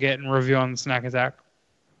package that I'll get and review on the Snack Attack.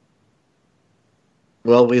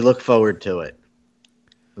 Well, we look forward to it.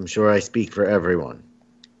 I'm sure I speak for everyone.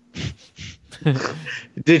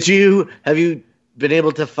 Have you been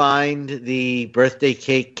able to find the birthday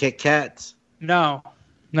cake Kit Kats? No.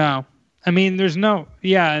 I mean, there's no.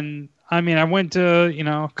 Yeah, and I mean, I went to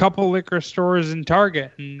a couple liquor stores in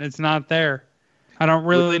Target, and it's not there. I don't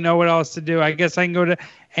really know what else to do. I guess I can go to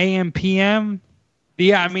AMPM.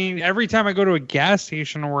 Yeah, I mean, every time I go to a gas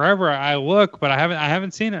station or wherever, I look, but I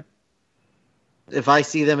haven't seen it. If I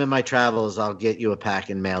see them in my travels, I'll get you a pack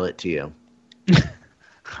and mail it to you.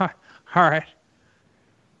 All right.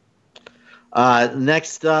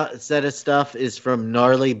 Next set of stuff is from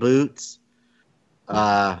Gnarly Boots.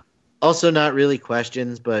 Also not really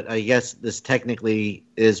questions, but I guess this technically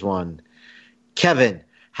is one. Kevin,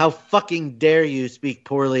 how fucking dare you speak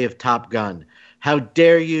poorly of Top Gun? How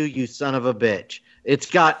dare you, you son of a bitch? It's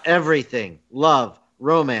got everything. Love,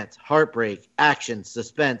 romance, heartbreak, action,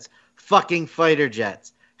 suspense, fucking fighter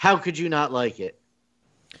jets. How could you not like it?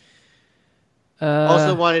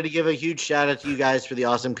 Also wanted to give a huge shout out to you guys for the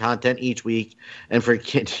awesome content each week and for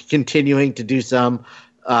continuing to do so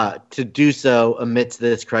amidst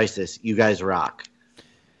this crisis. You guys rock.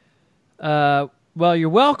 Well, you're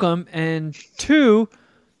welcome. And 2,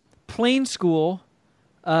 Plain School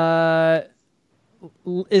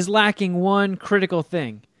is lacking one critical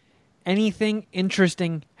thing. Anything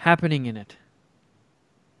interesting happening in it?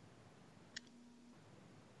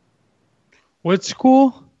 What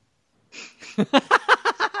school?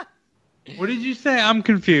 What did you say? I'm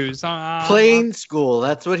confused. Plain School.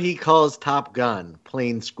 That's what he calls Top Gun.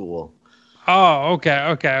 Plain School. Oh,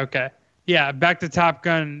 okay. Yeah, back to Top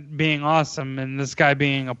Gun being awesome and this guy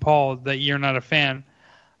being appalled that you're not a fan.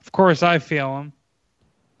 Of course, I feel him.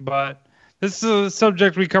 But this is a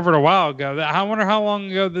subject we covered a while ago. I wonder how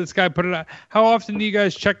long ago this guy put it out. How often do you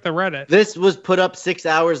guys check the Reddit? This was put up 6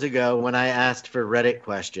 hours ago when I asked for Reddit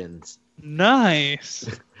questions. Nice.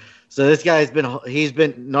 So this guy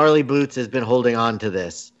Gnarly Boots has been holding on to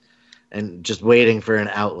this and just waiting for an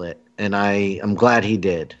outlet. And I'm glad he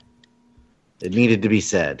did. It needed to be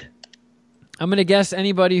said. I'm going to guess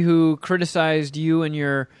anybody who criticized you and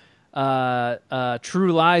your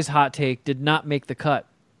True Lies hot take did not make the cut.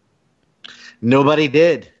 Nobody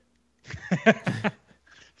did.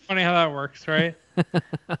 Funny how that works, right?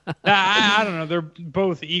 I don't know. They're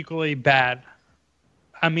both equally bad.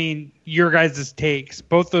 I mean, your guys' takes.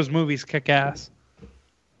 Both those movies kick ass.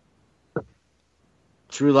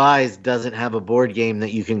 True Lies doesn't have a board game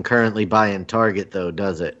that you can currently buy in Target, though,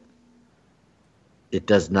 does it? It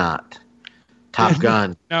does not. Top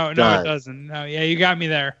Gun. No, it doesn't. No, yeah, you got me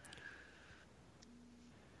there.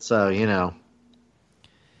 So, Yeah,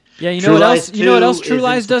 you know what else? You know what else True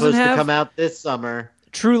Lies doesn't have? To come out this summer.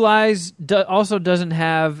 True Lies also doesn't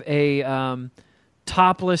have a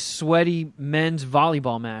topless, sweaty men's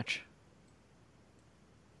volleyball match.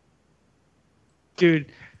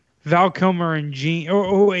 Dude, Val Kilmer in jeans.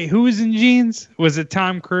 Oh, wait, who was in jeans? Was it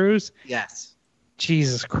Tom Cruise? Yes.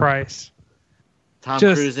 Jesus Christ. Tom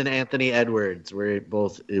Cruise and Anthony Edwards were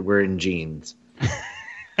in jeans.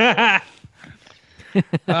 I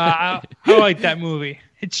like that movie.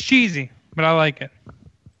 It's cheesy, but I like it.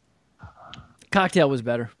 Cocktail was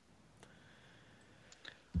better.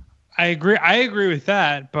 I agree with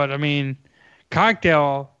that, but I mean,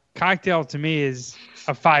 Cocktail to me is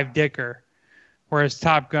a 5-dicker, whereas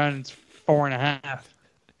Top Gun is 4.5.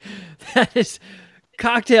 That is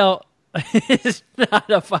Cocktail is not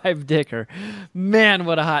a 5-dicker. Man,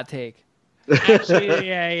 what a hot take. Actually,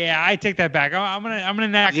 yeah, I take that back. I'm gonna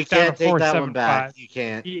knock it down to 4.75. You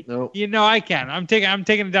can't. Nope. I can. I'm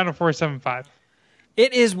taking it down to 4.75.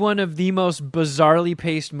 It is one of the most bizarrely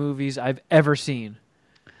paced movies I've ever seen.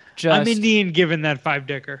 I'm Indian given that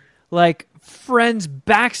 5-dicker. Like friends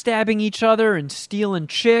backstabbing each other and stealing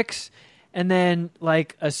chicks, and then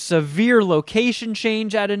like a severe location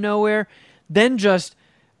change out of nowhere, then just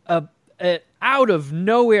a out of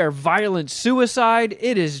nowhere violent suicide.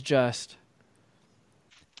 It is just,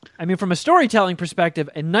 I mean, from a storytelling perspective,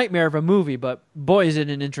 a nightmare of a movie, but boy, is it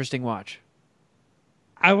an interesting watch.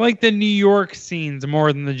 I like the New York scenes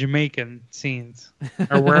more than the Jamaican scenes,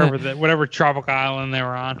 or whatever tropical island they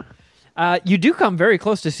were on. You do come very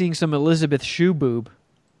close to seeing some Elizabeth Shue boob.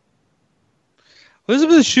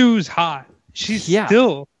 Elizabeth Shue's hot. She's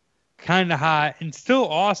still kind of hot and still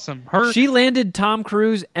awesome. She landed Tom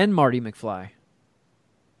Cruise and Marty McFly.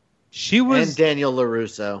 And Daniel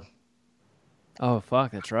LaRusso. Oh,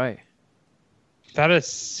 fuck, that's right. That is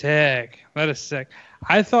sick.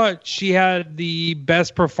 I thought she had the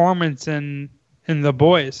best performance in The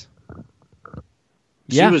Boys.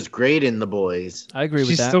 She was great in The Boys. I agree with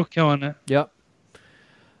that. She's still killing it. Yep.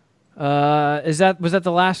 Was that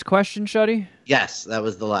the last question, Shuddy? Yes, that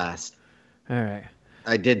was the last. All right.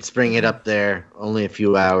 I did spring it up there only a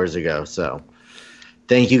few hours ago, so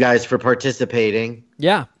thank you guys for participating.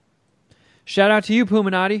 Yeah. Shout out to you,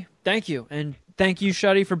 Puminati. Thank you. And thank you,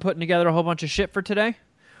 Shuddy, for putting together a whole bunch of shit for today.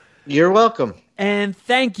 You're welcome. And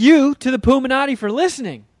thank you to the Puminati for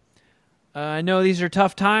listening. I know these are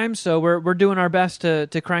tough times, so we're doing our best to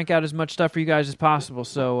crank out as much stuff for you guys as possible.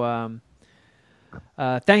 So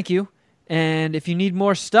thank you. And if you need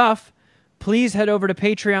more stuff, please head over to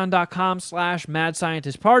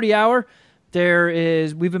patreon.com/MadScientistPartyHour.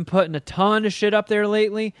 We've been putting a ton of shit up there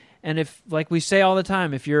lately. And if, like we say all the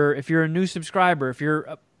time, if you're a new subscriber, if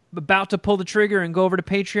you're about to pull the trigger and go over to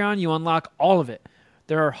Patreon, you unlock all of it.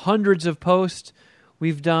 There are hundreds of posts.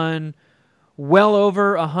 We've done well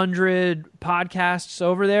over 100 podcasts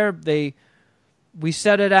over there. We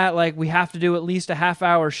set it at like we have to do at least a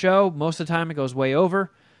half-hour show. Most of the time it goes way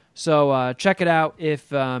over. So check it out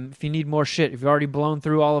if you need more shit. If you've already blown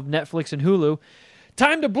through all of Netflix and Hulu,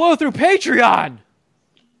 time to blow through Patreon.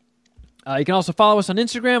 You can also follow us on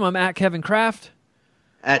Instagram. I'm at Kevin Kraft.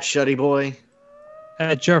 At Shuddy Boy.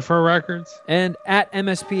 At Jeffro Records. And at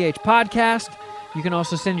MSPH Podcast. You can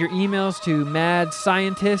also send your emails to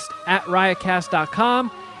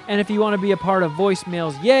madscientist@riotcast.com. And if you want to be a part of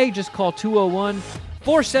voicemails, yay, just call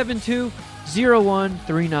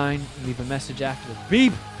 201-472-0139 and leave a message after the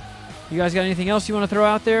beep. You guys got anything else you want to throw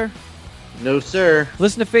out there? No, sir.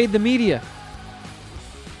 Listen to Fade the Media.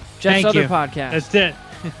 Jeff's Thank other you. podcast. That's it.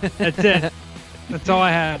 That's it. That's all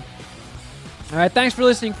I had. All right, thanks for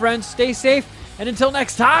listening, friends. Stay safe. And until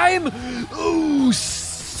next time, ooh,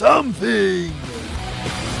 something.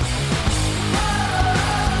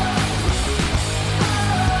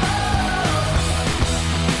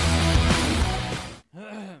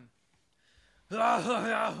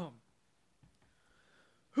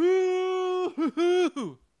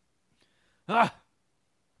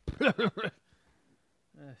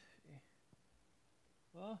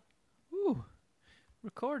 Well,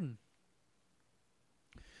 recording.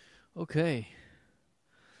 Okay.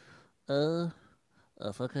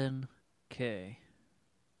 Fucking K.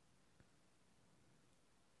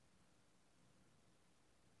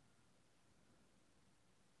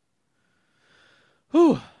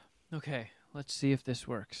 Whew. Okay, let's see if this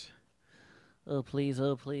works. Oh, please,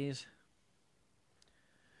 oh, please.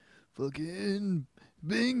 Fucking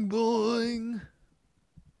bing boing.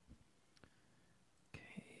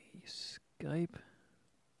 Okay, Skype.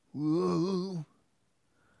 Whoa.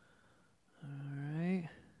 Alright.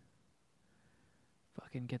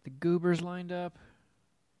 Fucking get the goobers lined up.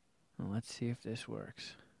 Well, let's see if this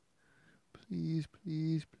works. Please,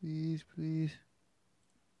 please, please, please.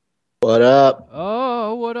 What up?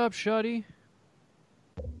 Oh, what up, Shuddy?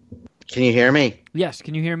 Can you hear me? Yes,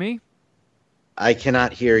 can you hear me? I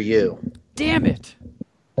cannot hear you. Damn it!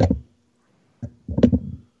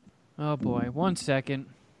 Oh boy, 1 second.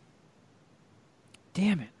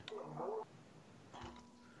 Damn it.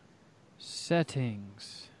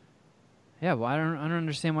 Settings. Yeah, well, I don't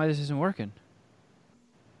understand why this isn't working.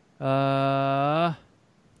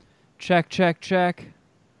 Check.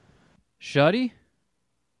 Shuddy?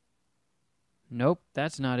 Nope,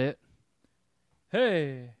 that's not it.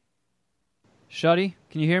 Hey. Shuddy,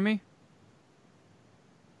 can you hear me?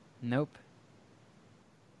 Nope.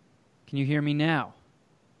 Can you hear me now?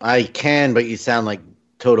 I can, but you sound like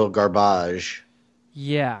total garbage.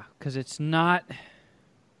 Yeah, because it's not...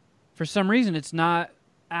 For some reason, it's not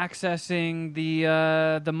accessing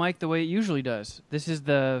the mic the way it usually does. This is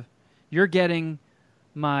the... You're getting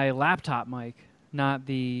my laptop mic, not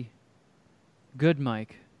the good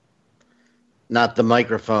mic. Not the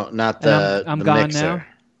microphone, not the, I'm the gone mixer. now.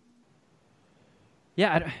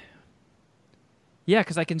 Yeah, yeah,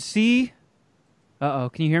 because I can see... Uh-oh,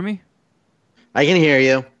 can you hear me? I can hear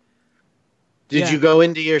you. Did Yeah. you go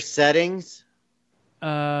into your settings?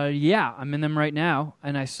 Yeah, I'm in them right now,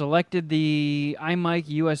 and I selected the iMic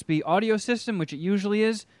USB audio system, which it usually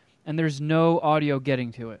is, and there's no audio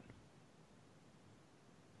getting to it.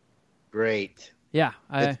 Great. Yeah,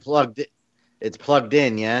 It's plugged. It's plugged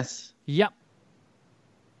in. Yes. Yep.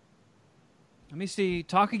 Let me see.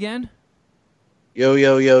 Talk again. Yo.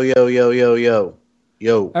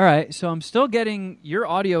 All right, so I'm still getting... Your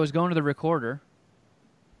audio is going to the recorder.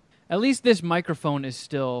 At least this microphone is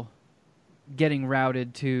still getting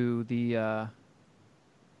routed to the,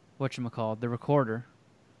 whatchamacallit, the recorder.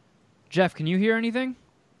 Jeff, can you hear anything?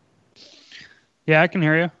 Yeah, I can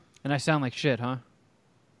hear you. And I sound like shit, huh?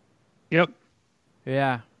 Yep.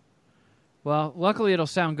 Yeah. Well, luckily it'll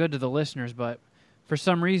sound good to the listeners, but for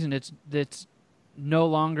some reason it's no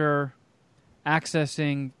longer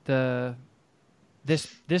accessing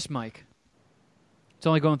this mic. It's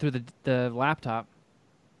only going through the laptop.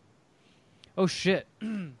 Oh shit.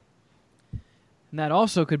 And that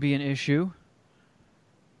also could be an issue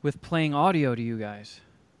with playing audio to you guys.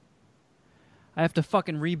 I have to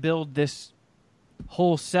fucking rebuild this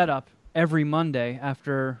whole setup every Monday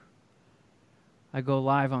after I go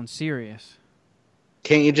live on Sirius.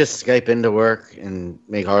 Can't you just Skype into work and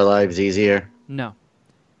make our lives easier? No.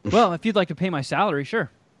 Well, if you'd like to pay my salary, sure.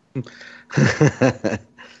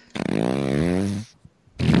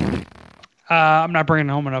 I'm not bringing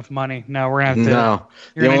home enough money. No, we're gonna have to. No.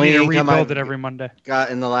 You're gonna need to rebuild it every Monday. Got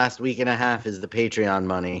in the last week and a half is the Patreon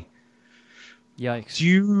money. Yikes.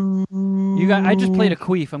 You guys, I just played a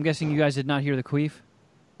queef. I'm guessing you guys did not hear the queef.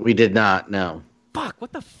 We did not, no. Fuck,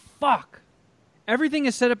 what the fuck? Everything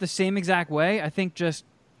is set up the same exact way. I think just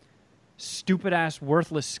stupid-ass,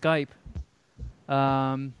 worthless Skype.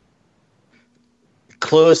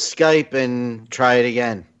 Close Skype and try it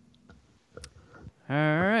again. All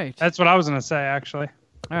right. That's what I was gonna say, actually.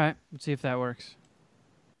 All right, let's see if that works.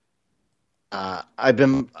 I've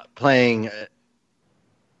been playing...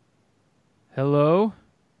 Hello?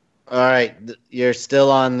 All right, you're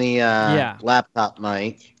still on the Yeah. laptop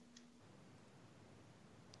mic.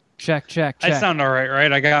 Check. I sound all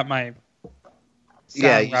right? I got my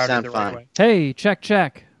Yeah, you routed sound the fine. right way. Hey,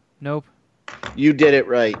 check. Nope. You did it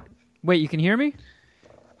right. Wait, you can hear me?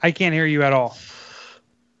 I can't hear you at all.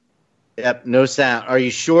 Yep, no sound. Are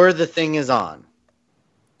you sure the thing is on?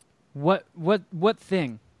 What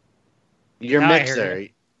thing? Your Now I hear mixer.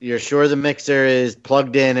 You're sure the mixer is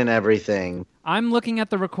plugged in and everything. I'm looking at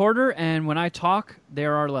the recorder, and when I talk,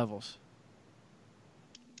 there are levels.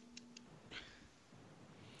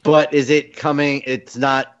 But is it coming? It's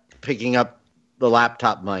not picking up the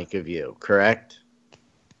laptop mic of you, correct?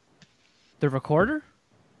 The recorder?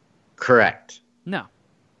 Correct. No.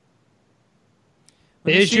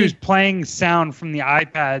 The Let me issue is see. playing sound from the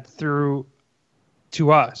iPad through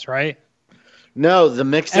to us, right? No, the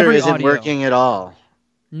mixer Every isn't audio. working at all.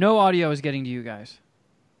 No audio is getting to you guys.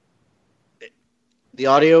 The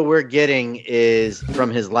audio we're getting is from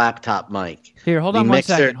his laptop mic. Here, hold The on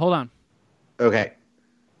mixer- 1 second. Hold on. Okay.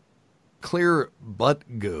 Clear butt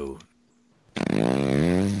goo.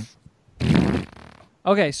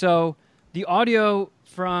 Okay, so the audio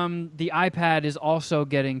from the iPad is also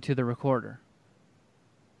getting to the recorder.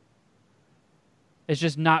 It's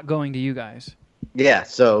just not going to you guys. Yeah,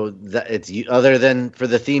 so it's other than for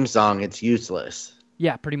the theme song, it's useless.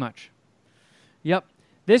 Yeah, pretty much. Yep.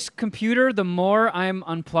 This computer, the more I'm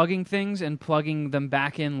unplugging things and plugging them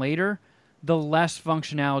back in later, the less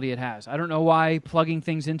functionality it has. I don't know why plugging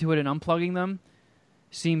things into it and unplugging them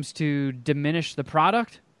seems to diminish the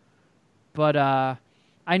product, but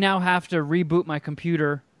I now have to reboot my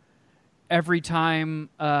computer every time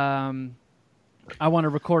I want to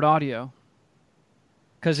record audio.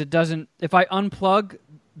 Because it doesn't... If I unplug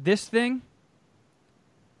this thing,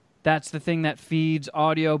 that's the thing that feeds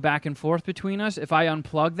audio back and forth between us. If I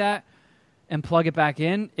unplug that and plug it back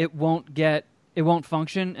in, it won't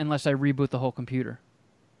function unless I reboot the whole computer.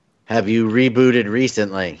 Have you rebooted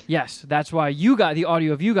recently? Yes, that's why the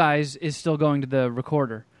audio of you guys is still going to the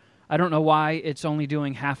recorder. I don't know why it's only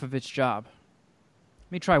doing half of its job.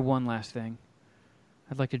 Let me try one last thing.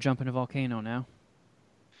 I'd like to jump in a volcano now.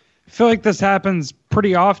 I feel like this happens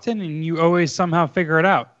pretty often, and you always somehow figure it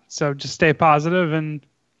out. So just stay positive and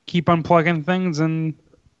keep unplugging things, and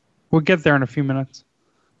we'll get there in a few minutes.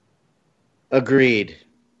 Agreed.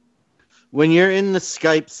 When you're in the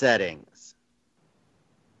Skype settings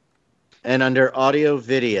and under audio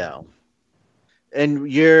video, and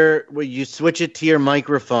you switch it to your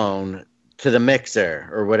microphone to the mixer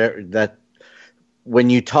or whatever, that when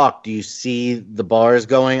you talk, do you see the bars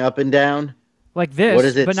going up and down? Like this, What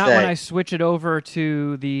does it but not say? when I switch it over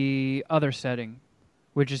to the other setting,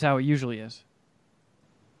 which is how it usually is.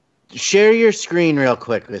 Share your screen real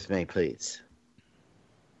quick with me, please.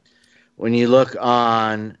 When you look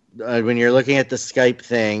on, when you're looking at the Skype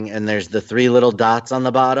thing and there's the three little dots on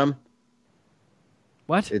the bottom,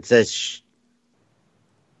 What? it says,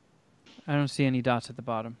 I don't see any dots at the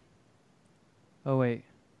bottom. Oh, wait.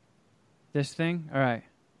 This thing? All right.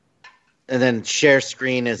 and then share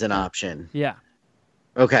screen is an option. Yeah.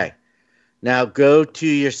 Okay. Now go to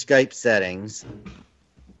your Skype settings.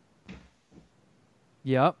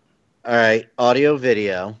 Yep. All right. Audio,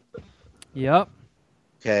 video. Yep.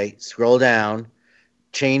 Okay. Scroll down.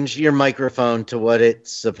 Change your microphone to what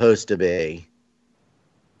it's supposed to be.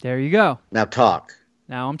 There you go. Now talk.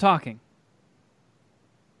 Now I'm talking.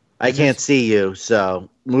 I can't see you, so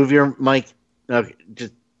move your mic. Okay,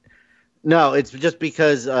 no, it's just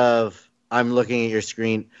because of I'm looking at your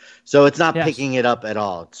screen. So it's not Yes. picking it up at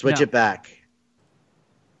all. Switch No. it back.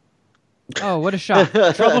 Oh, what a shock.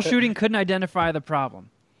 Troubleshooting couldn't identify the problem.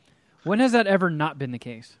 When has that ever not been the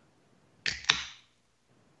case?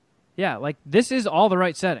 Yeah, like this is all the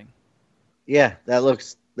right setting. Yeah,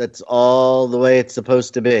 that's all the way it's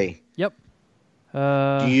supposed to be. Yep.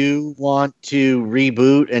 Do you want to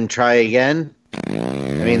reboot and try again?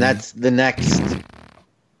 I mean, that's the next,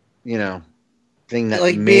 thing that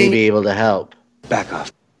Like may being- be able to help. Back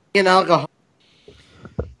off. In alcohol.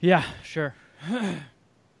 Yeah, sure. All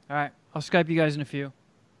right, I'll Skype you guys in a few.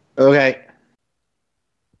 Okay.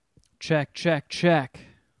 Check, check, check.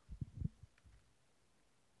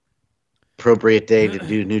 Appropriate day to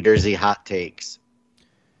do New Jersey hot takes.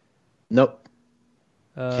 Nope.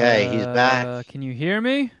 Okay, he's back. Can you hear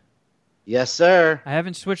me? Yes, sir. I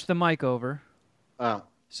haven't switched the mic over, Oh,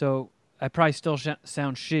 so I probably still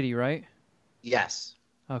sound shitty, right? yes.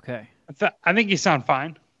 Okay. I think you sound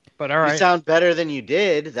fine, but all You right. sound better than you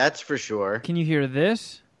did, that's for sure. Can you hear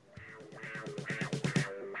this?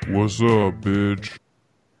 What's up, bitch?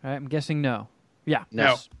 All right, I'm guessing no. Yeah.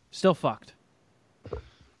 No. Still fucked.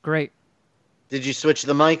 Great. Did you switch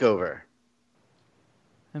the mic over?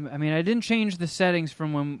 I mean, I didn't change the settings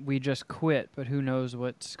from when we just quit, but who knows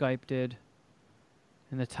what Skype did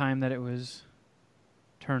in the time that it was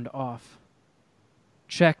turned off.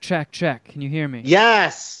 Check, check, check. Can you hear me?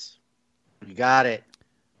 Yes! You got it.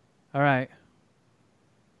 All right.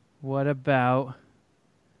 What about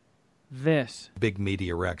this? Big meaty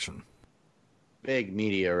erection. Big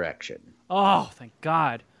media erection. Oh, thank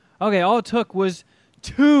God. Okay, all it took was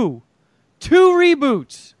two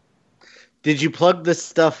reboots. Did you plug the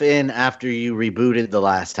stuff in after you rebooted the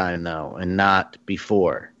last time, though, and not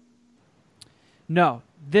before? No,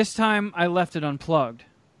 this time I left it unplugged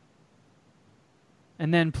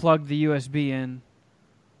and then plugged the USB in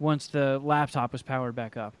once the laptop was powered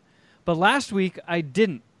back up. But last week I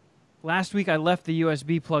didn't. Last week I left the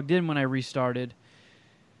USB plugged in when I restarted.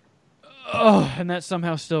 Oh, and that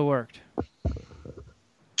somehow still worked.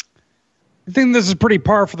 I think this is pretty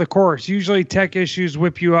par for the course. Usually tech issues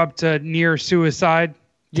whip you up to near suicide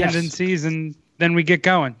Yes. tendencies, and then we get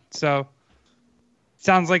going. So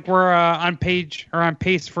sounds like we're on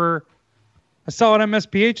pace for a solid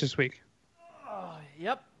MSPH this week.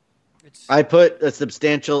 Yep. I put a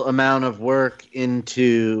substantial amount of work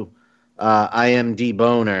into IMD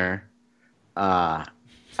Boner.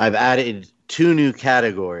 I've added 2 new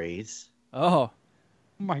categories. Oh,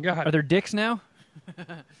 Oh my God. are there dicks now?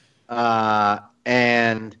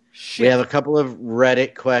 And Shit. we have a couple of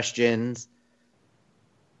Reddit questions.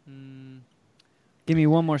 Give me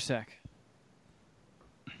one more sec.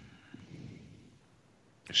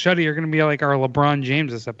 Shuddy, you're going to be like our LeBron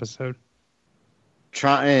James this episode.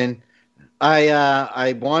 I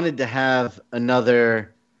wanted to have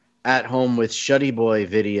another at home with Shuddy Boy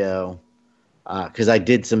video because I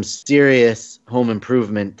did some serious home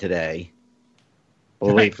improvement today.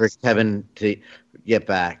 We'll wait for Kevin to get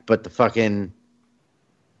back, but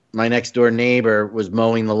my next door neighbor was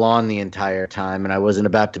mowing the lawn the entire time, and I wasn't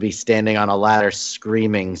about to be standing on a ladder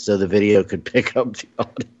screaming so the video could pick up the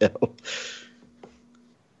audio.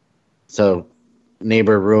 So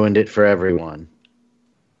neighbor ruined it for everyone.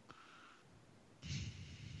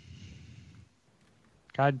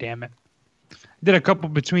 God damn it. Did a couple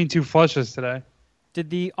between two flushes today. Did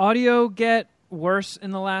the audio get worse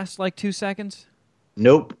in the last 2 seconds?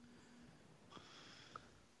 Nope.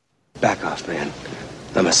 Back off, man.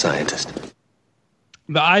 I'm a scientist.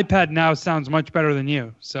 The iPad now sounds much better than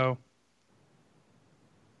you, so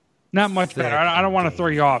not much better. I don't want to throw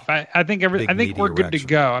you off. I think Big I think we're meaty good to erection.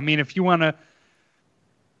 go. I mean, if you want to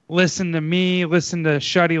listen to me, listen to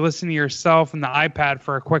Shuddy, listen to yourself and the iPad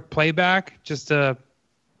for a quick playback, just to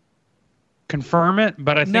confirm it.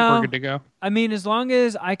 But I think No. we're good to go. I mean, as long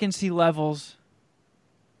as I can see levels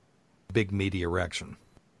Big meaty erection.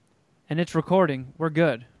 and it's recording, we're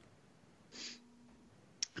good.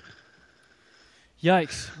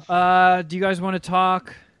 Yikes. Do you guys want to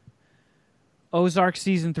talk Ozark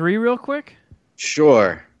Season 3 real quick?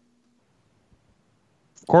 Sure.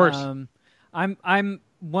 Of course. I'm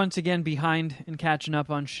once again behind in catching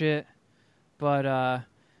up on shit, but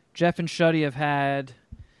Jeff and Shuddy have had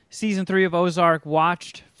Season 3 of Ozark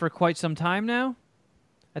watched for quite some time now.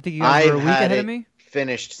 I think you guys were a week ahead of me.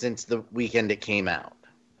 Finished since the weekend it came out.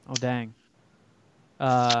 Oh, dang.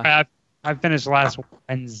 I finished last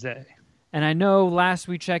Wednesday. And I know last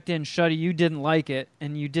we checked in, Shuddy, you didn't like it,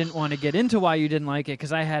 and you didn't want to get into why you didn't like it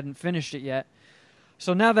because I hadn't finished it yet.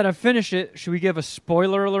 So now that I've finished it, should we give a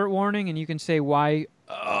spoiler alert warning, and you can say why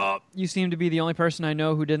you seem to be the only person I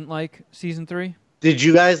know who didn't like Season 3? Did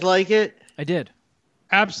you guys like it? I did.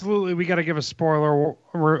 Absolutely, we got to give a spoiler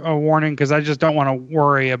a warning because I just don't want to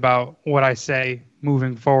worry about what I say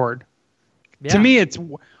moving forward. Yeah. To me, it's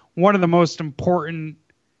one of the most important.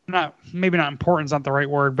 Maybe not important's not the right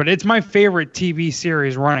word, but it's my favorite TV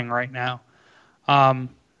series running right now.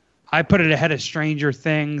 I put it ahead of Stranger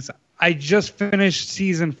Things. I just finished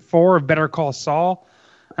season 4 of Better Call Saul,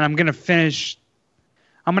 and I'm gonna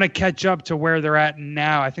catch up to where they're at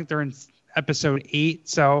now. I think they're in episode 8,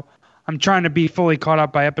 so I'm trying to be fully caught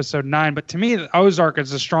up by episode 9. But to me, Ozark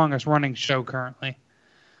is the strongest running show currently.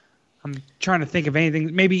 I'm trying to think of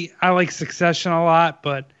anything. Maybe I like Succession a lot,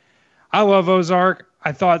 but I love Ozark.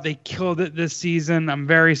 I thought they killed it this season. I'm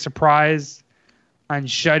very surprised on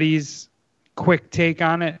Shuddy's quick take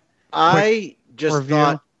on it. I just review.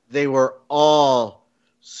 thought they were all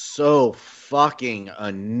so fucking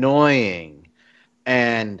annoying.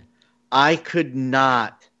 And I could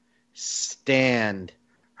not stand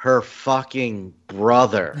her fucking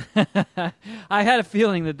brother. I had a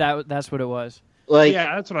feeling that's what it was. Like,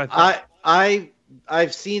 Yeah, that's what I thought.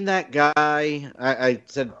 I've seen that guy.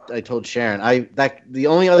 I told Sharon. The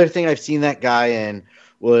only other thing I've seen that guy in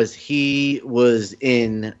was he was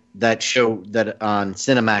in that show that on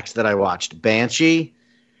Cinemax that I watched, Banshee,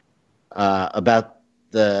 about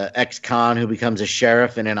the ex-con who becomes a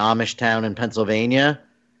sheriff in an Amish town in Pennsylvania.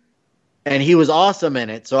 And he was awesome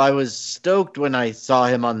in it, so I was stoked when I saw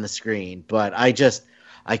him on the screen. But I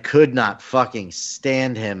could not fucking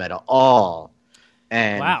stand him at all.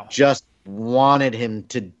 And just wanted him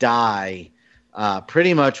to die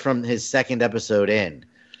pretty much from his second episode in.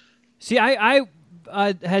 See, I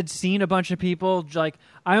had seen a bunch of people, like,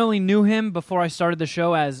 I only knew him before I started the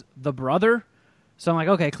show as the brother. So I'm like,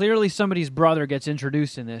 okay, clearly somebody's brother gets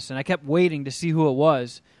introduced in this. And I kept waiting to see who it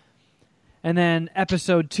was. And then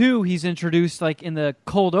episode 2, he's introduced like in the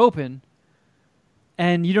cold open.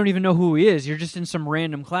 And you don't even know who he is. You're just in some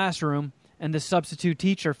random classroom. And the substitute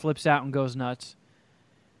teacher flips out and goes nuts.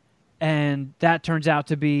 And that turns out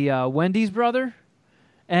to be Wendy's brother.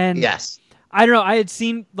 And yes. I don't know. I had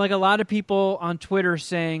seen like a lot of people on Twitter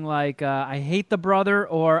saying like, I hate the brother,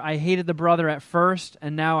 or I hated the brother at first,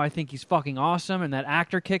 and now I think he's fucking awesome, and that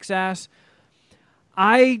actor kicks ass.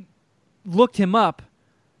 I looked him up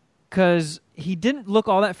because he didn't look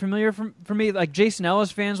all that familiar for me. Like, Jason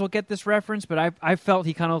Ellis fans will get this reference, but I felt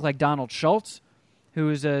he kind of looked like Donald Schultz, who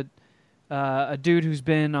is a dude who's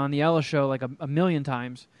been on the Ellis show like a million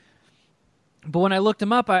times. But when I looked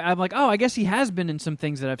him up, I'm like, oh, I guess he has been in some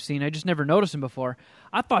things that I've seen. I just never noticed him before.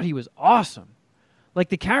 I thought he was awesome. Like,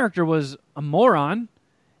 the character was a moron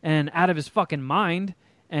and out of his fucking mind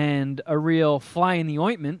and a real fly in the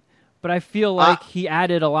ointment. But I feel like he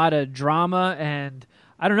added a lot of drama, and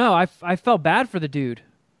I don't know. I felt bad for the dude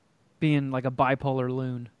being like a bipolar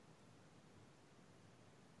loon.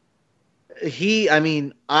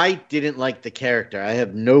 I didn't like the character. I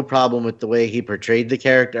have no problem with the way he portrayed the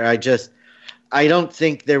character. I don't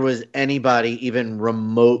think there was anybody even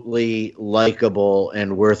remotely likable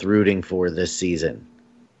and worth rooting for this season.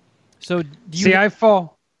 So, do you... See, I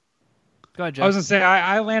fall. Go ahead, Jeff. I was going to say,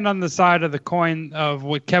 I land on the side of the coin of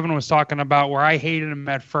what Kevin was talking about, where I hated him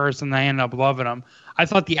at first and I ended up loving him. I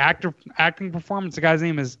thought the acting performance, the guy's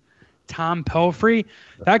name is Tom Pelphrey.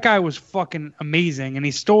 That guy was fucking amazing, and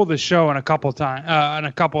he stole the show on a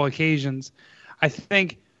couple occasions. I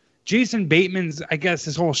think Jason Bateman's, I guess,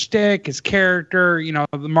 his whole shtick, his character,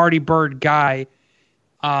 the Marty Byrde guy,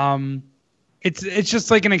 it's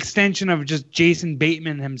just like an extension of just Jason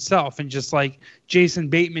Bateman himself, and just like Jason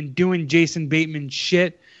Bateman doing Jason Bateman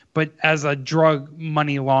shit, but as a drug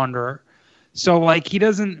money launderer. So like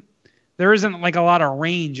there isn't like a lot of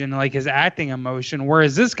range in like his acting emotion,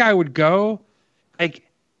 whereas this guy would go, like,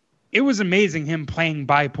 it was amazing him playing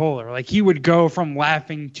bipolar. Like, he would go from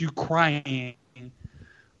laughing to crying,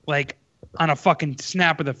 like, on a fucking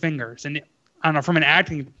snap of the fingers. And from an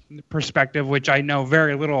acting perspective, which I know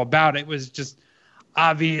very little about, it was just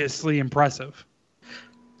obviously impressive.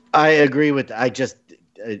 I agree with I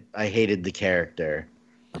hated the character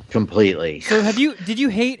completely. So did you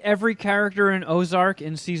hate every character in Ozark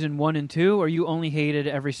in season 1 and 2, or you only hated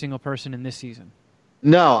every single person in this season?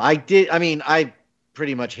 No, I did. I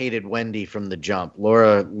pretty much hated Wendy from the jump.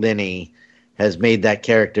 Laura Linney has made that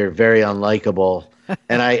character very unlikable.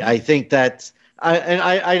 And I think that's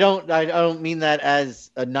I don't mean that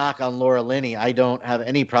as a knock on Laura Linney. I don't have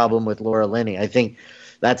any problem with Laura Linney. I think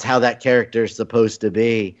that's how that character is supposed to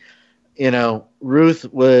be. Ruth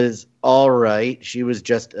was all right. She was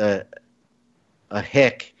just a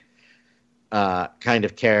hick kind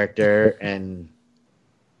of character, and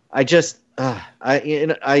I just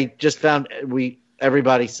found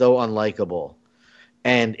everybody so unlikable.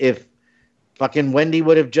 And if fucking Wendy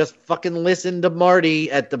would have just fucking listened to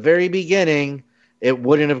Marty at the very beginning, it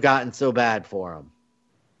wouldn't have gotten so bad for him.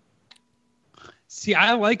 See,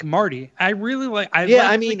 I like Marty. I really like. I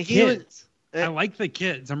like the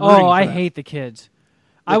kids. I'm Oh, I them. hate the kids.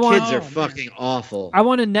 The kids are fucking awful. I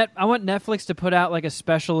want Netflix to put out like a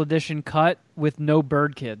special edition cut with no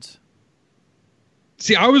bird kids.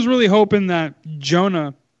 See, I was really hoping that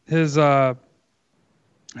Jonah, the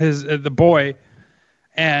boy,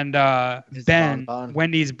 and Ben, bonbon.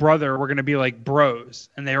 Wendy's brother, were gonna be like bros,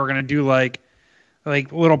 and they were gonna do like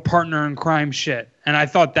little partner in crime shit. And I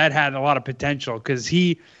thought that had a lot of potential because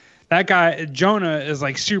that guy Jonah is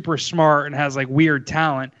like super smart and has like weird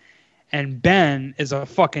talent, and Ben is a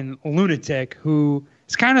fucking lunatic who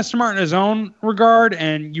is kind of smart in his own regard,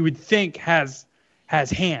 and you would think has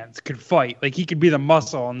hands, could fight. Like he could be the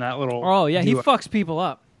muscle in that little. Oh yeah, he duo. fucks people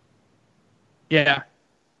up. Yeah.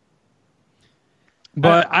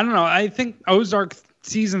 But I don't know. I think Ozark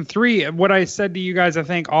season 3, what I said to you guys, I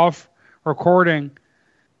think off recording,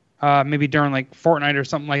 maybe during like Fortnite or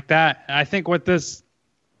something like that. I think what this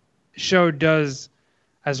show does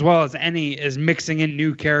as well as any is mixing in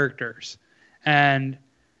new characters. And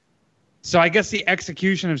so I guess the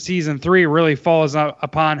execution of season 3 really falls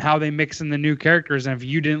upon how they mix in the new characters. And if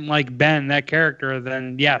you didn't like Ben, that character,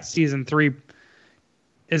 then yeah, season 3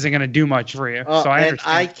 isn't going to do much for you. So I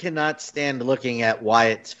understand. I cannot stand looking at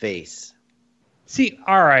Wyatt's face. See,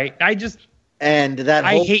 all right. And that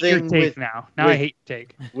whole I hate your thing take with, now. Now I hate your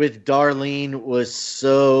take. with Darlene was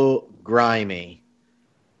so grimy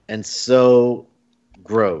and so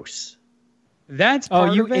gross. That's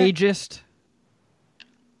part you of it. ageist.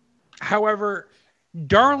 However,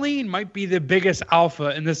 Darlene might be the biggest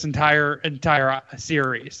alpha in this entire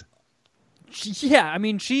series. Yeah, I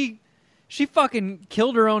mean she fucking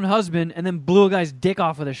killed her own husband and then blew a guy's dick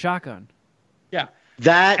off with a shotgun. Yeah.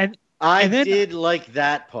 I then- did like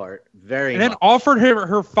that part very And then much. offered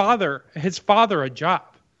his father a job.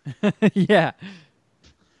 Yeah.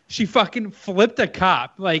 She fucking flipped a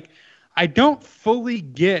cop. Like, I don't fully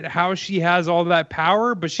get how she has all that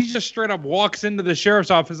power, but she just straight up walks into the sheriff's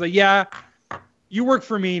office like, yeah, you work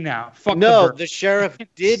for me now. Fuck No, the bird. the sheriff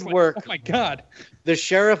It's did like, work. Oh my God. The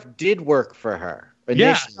sheriff did work for her Yeah,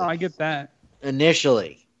 initially. no, I get that.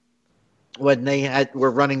 Initially, when they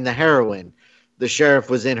were running the heroin, the sheriff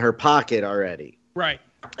was in her pocket already. Right.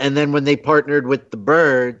 And then when they partnered with the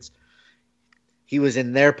birds, he was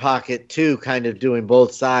in their pocket too, kind of doing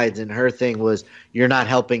both sides. And her thing was, you're not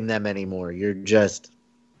helping them anymore. You're just...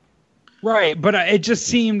 Right, but it just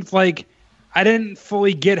seemed like I didn't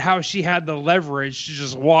fully get how she had the leverage to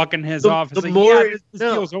just walk in his office. the Like, more- yeah, this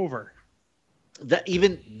no. deal's over.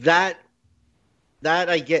 That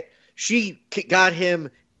I get. She got him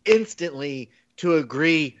instantly to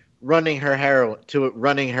agree running her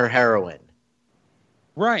heroin.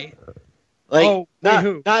 Right. Like Oh, wait,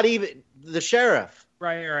 who? not even the sheriff.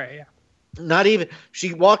 Right, yeah. Not even.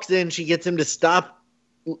 She walks in, she gets him to stop,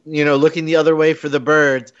 looking the other way for the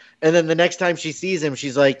birds, and then the next time she sees him,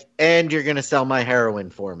 she's like, "And you're gonna sell my heroin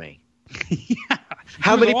for me." Yeah.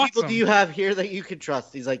 How It was many people awesome. do you have here that you can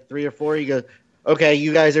trust? He's like 3 or 4. He goes, "Okay,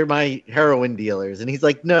 you guys are my heroin dealers," and he's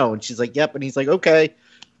like, "No," and she's like, "Yep," and he's like, "Okay."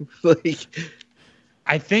 Like,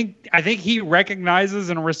 I think he recognizes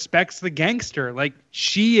and respects the gangster. Like,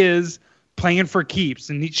 she is playing for keeps,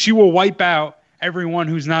 and she will wipe out everyone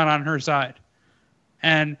who's not on her side.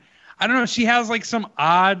 And I don't know, she has like some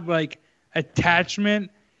odd like attachment,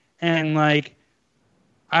 and like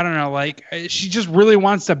I don't know, like she just really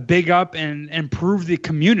wants to big up and improve the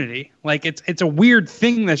community. Like it's a weird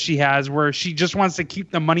thing that she has where she just wants to keep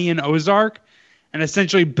the money in Ozark and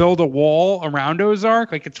essentially build a wall around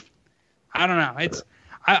Ozark. Like I don't know.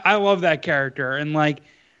 I love that character. And like,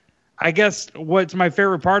 I guess what's my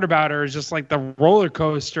favorite part about her is just like the roller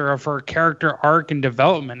coaster of her character arc and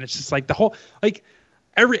development. It's just like the whole, like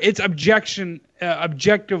it's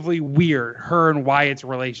objectively weird. Her and Wyatt's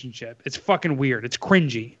relationship. It's fucking weird. It's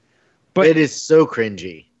cringy, but it is so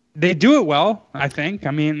cringy. they do it well, I think.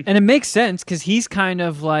 I mean, And it makes sense because he's kind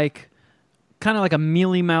of like a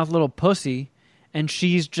mealy mouthed little pussy, and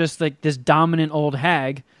she's just like this dominant old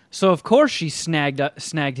hag. So of course she snagged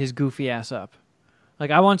his goofy ass up.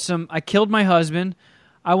 Like, I killed my husband.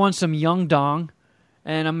 I want some young dong,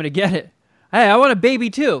 and I'm gonna get it. Hey, I want a baby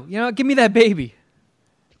too. Give me that baby.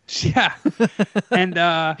 yeah. And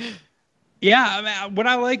yeah, I mean, what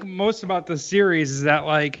I like most about the series is that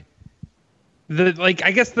like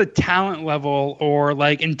I guess the talent level or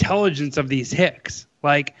like intelligence of these hicks.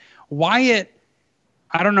 Like Wyatt,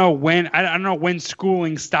 I don't know when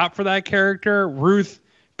schooling stopped for that character. Ruth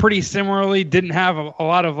pretty similarly didn't have a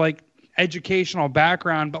lot of like educational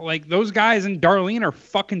background, but like those guys in Darlene are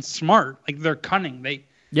fucking smart. Like they're cunning.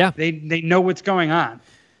 They know what's going on.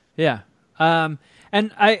 Yeah. And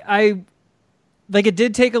I like it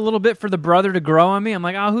did take a little bit for the brother to grow on me. I'm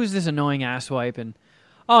like, oh, who's this annoying asswipe? And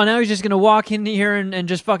oh, now he's just gonna walk in here and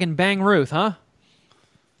just fucking bang Ruth, huh?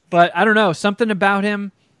 But I don't know, something about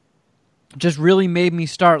him just really made me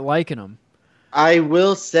start liking him. I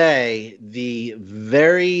will say the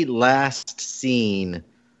very last scene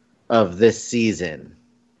of this season.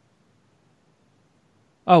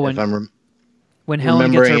 Oh, when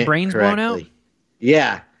Helen gets her brains blown out?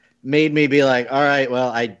 Yeah. Made me be like, all right, well,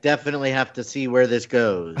 I definitely have to see where this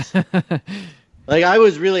goes. Like, I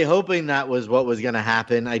was really hoping that was what was going to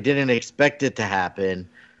happen. I didn't expect it to happen.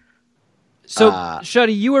 So,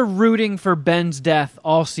 Shuddy, you were rooting for Ben's death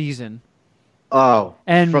all season. Oh,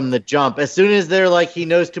 and from the jump. As soon as they're like, he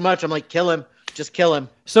knows too much, I'm like, kill him. Just kill him.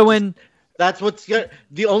 So when... That's what's good.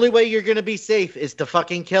 The only way you're going to be safe is to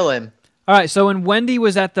fucking kill him. All right, so when Wendy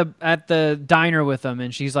was at the diner with him,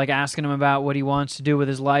 and she's like asking him about what he wants to do with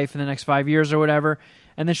his life in the next 5 years or whatever,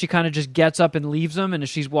 and then she kind of just gets up and leaves him, and as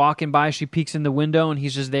she's walking by, she peeks in the window, and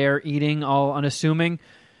he's just there eating, all unassuming.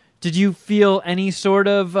 Did you feel any sort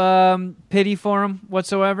of pity for him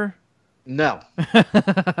whatsoever? No.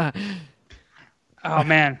 Oh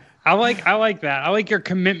man, I like that. I like your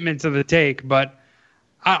commitment to the take, but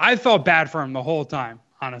I felt bad for him the whole time,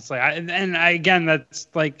 honestly. Again, that's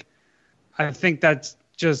like, I think that's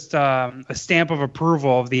just a stamp of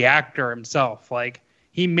approval of the actor himself. Like,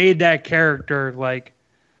 he made that character like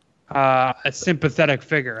a sympathetic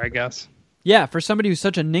figure, I guess. Yeah, for somebody who's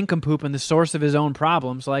such a nincompoop and the source of his own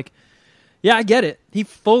problems, like, yeah, I get it. He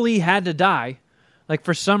fully had to die. Like,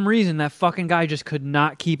 for some reason, that fucking guy just could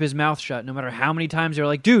not keep his mouth shut, no matter how many times they were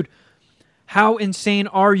like, dude, how insane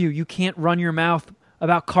are you? You can't run your mouth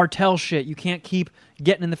about cartel shit. You can't keep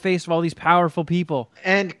getting in the face of all these powerful people.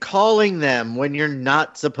 And calling them when you're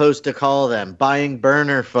not supposed to call them. Buying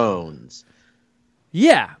burner phones.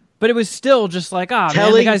 Yeah, but it was still just like, man,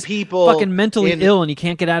 the guy's fucking mentally ill and he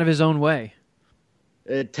can't get out of his own way.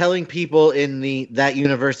 Telling people in that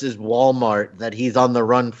universe's Walmart that he's on the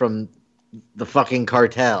run from the fucking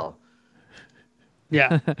cartel.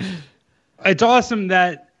 Yeah. It's awesome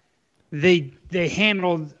that they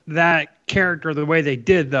handled that character the way they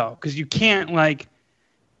did, though, because you can't I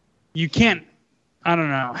don't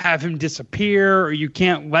know, have him disappear, or you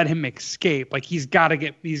can't let him escape. Like, he's got to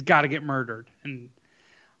get murdered. And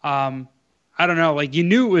I don't know, like, you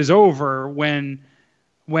knew it was over when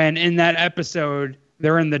in that episode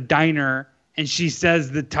they're in the diner and she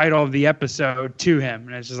says the title of the episode to him,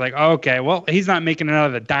 and it's just like, oh, okay, well, he's not making it out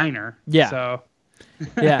of the diner. Yeah. So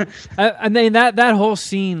yeah. I mean, that whole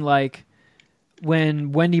scene, like,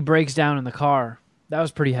 when Wendy breaks down in the car, that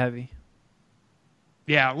was pretty heavy.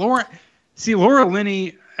 Yeah, Laura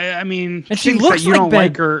Linney, I mean, and she looks like you like don't Ben.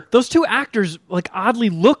 like her. Those two actors, like, oddly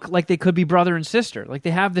look like they could be brother and sister. Like,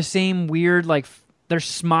 they have the same weird, like, their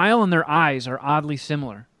smile and their eyes are oddly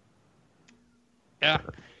similar. Yeah.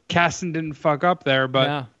 Casting didn't fuck up there,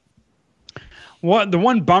 but yeah. The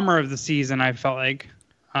one bummer of the season, I felt like,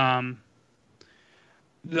 the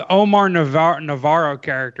Omar Navarro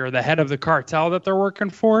character, the head of the cartel that they're working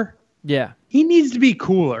for. Yeah. He needs to be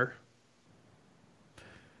cooler.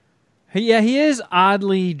 Yeah, he is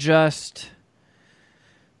oddly just...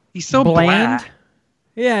 He's so bland. blah.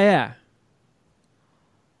 Yeah.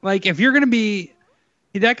 Like, if you're going to be...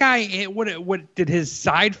 That guy, what did his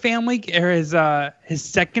side family, or his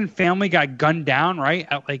second family got gunned down, right?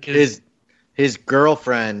 At like his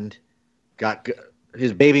girlfriend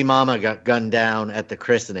his baby mama got gunned down at the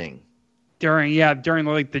christening. During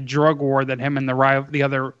like the drug war that him and the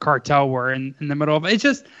other cartel were in the middle of. It's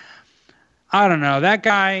just, I don't know. That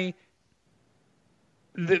guy,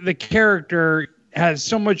 the character has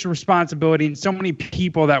so much responsibility and so many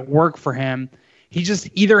people that work for him. He just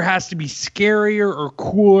either has to be scarier or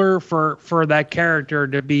cooler for that character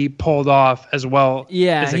to be pulled off as well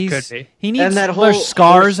as it could be. He needs there's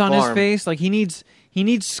scars on his face. Like, he needs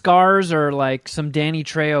scars or like some Danny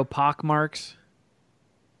Trejo pockmarks.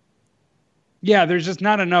 Yeah, there's just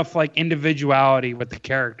not enough like individuality with the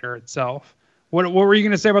character itself. What were you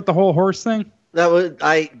going to say about the whole horse thing? That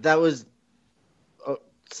was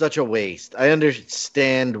such a waste. I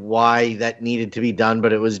understand why that needed to be done,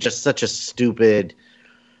 but it was just such a stupid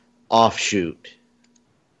offshoot.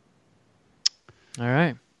 All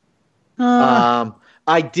right.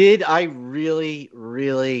 I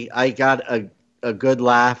got a good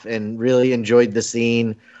laugh and really enjoyed the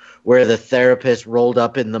scene where the therapist rolled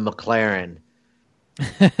up in the McLaren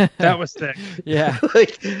That was sick. Yeah.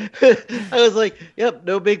 Like, I was like, yep,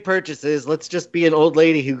 no big purchases. Let's just be an old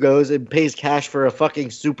lady who goes and pays cash for a fucking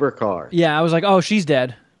supercar. Yeah, I was like, oh, she's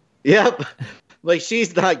dead. Yep. Like,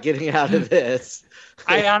 she's not getting out of this.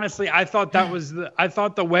 I thought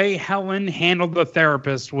the way Helen handled the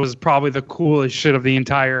therapist was probably the coolest shit of the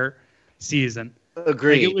entire season.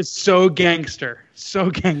 Agreed. Like, it was so gangster. So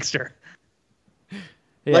gangster.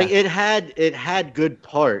 Yeah. Like, it had good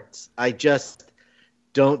parts. I just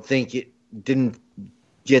don't think it didn't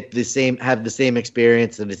have the same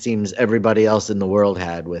experience that it seems everybody else in the world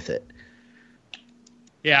had with it.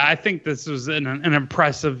 Yeah, I think this was an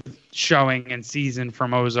impressive showing and season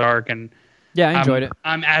from Ozark, and yeah, I enjoyed it.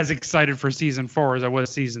 I'm as excited for season 4 as I was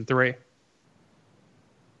season 3.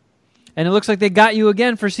 And it looks like they got you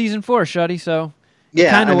again for season 4, Shuddy, so it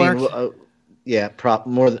Yeah, kind I of mean, worked.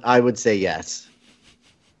 more. I would say yes.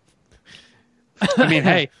 I mean,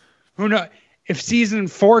 hey, who knows? If season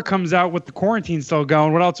 4 comes out with the quarantine still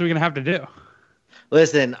going, what else are we going to have to do?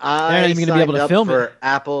 Listen, They're not I even gonna signed be able to up film for it.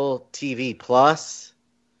 Apple TV Plus,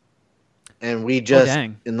 and we just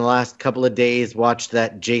dang. in the last couple of days watched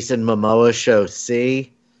that Jason Momoa show.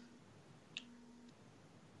 See,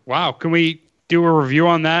 Wow. Can we do a review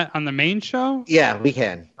on that on the main show? yeah, we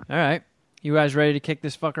can. All right. You guys ready to kick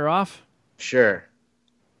this fucker off? Sure.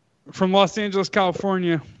 From Los Angeles,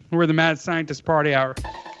 California, we're the Mad Scientist Party Hour.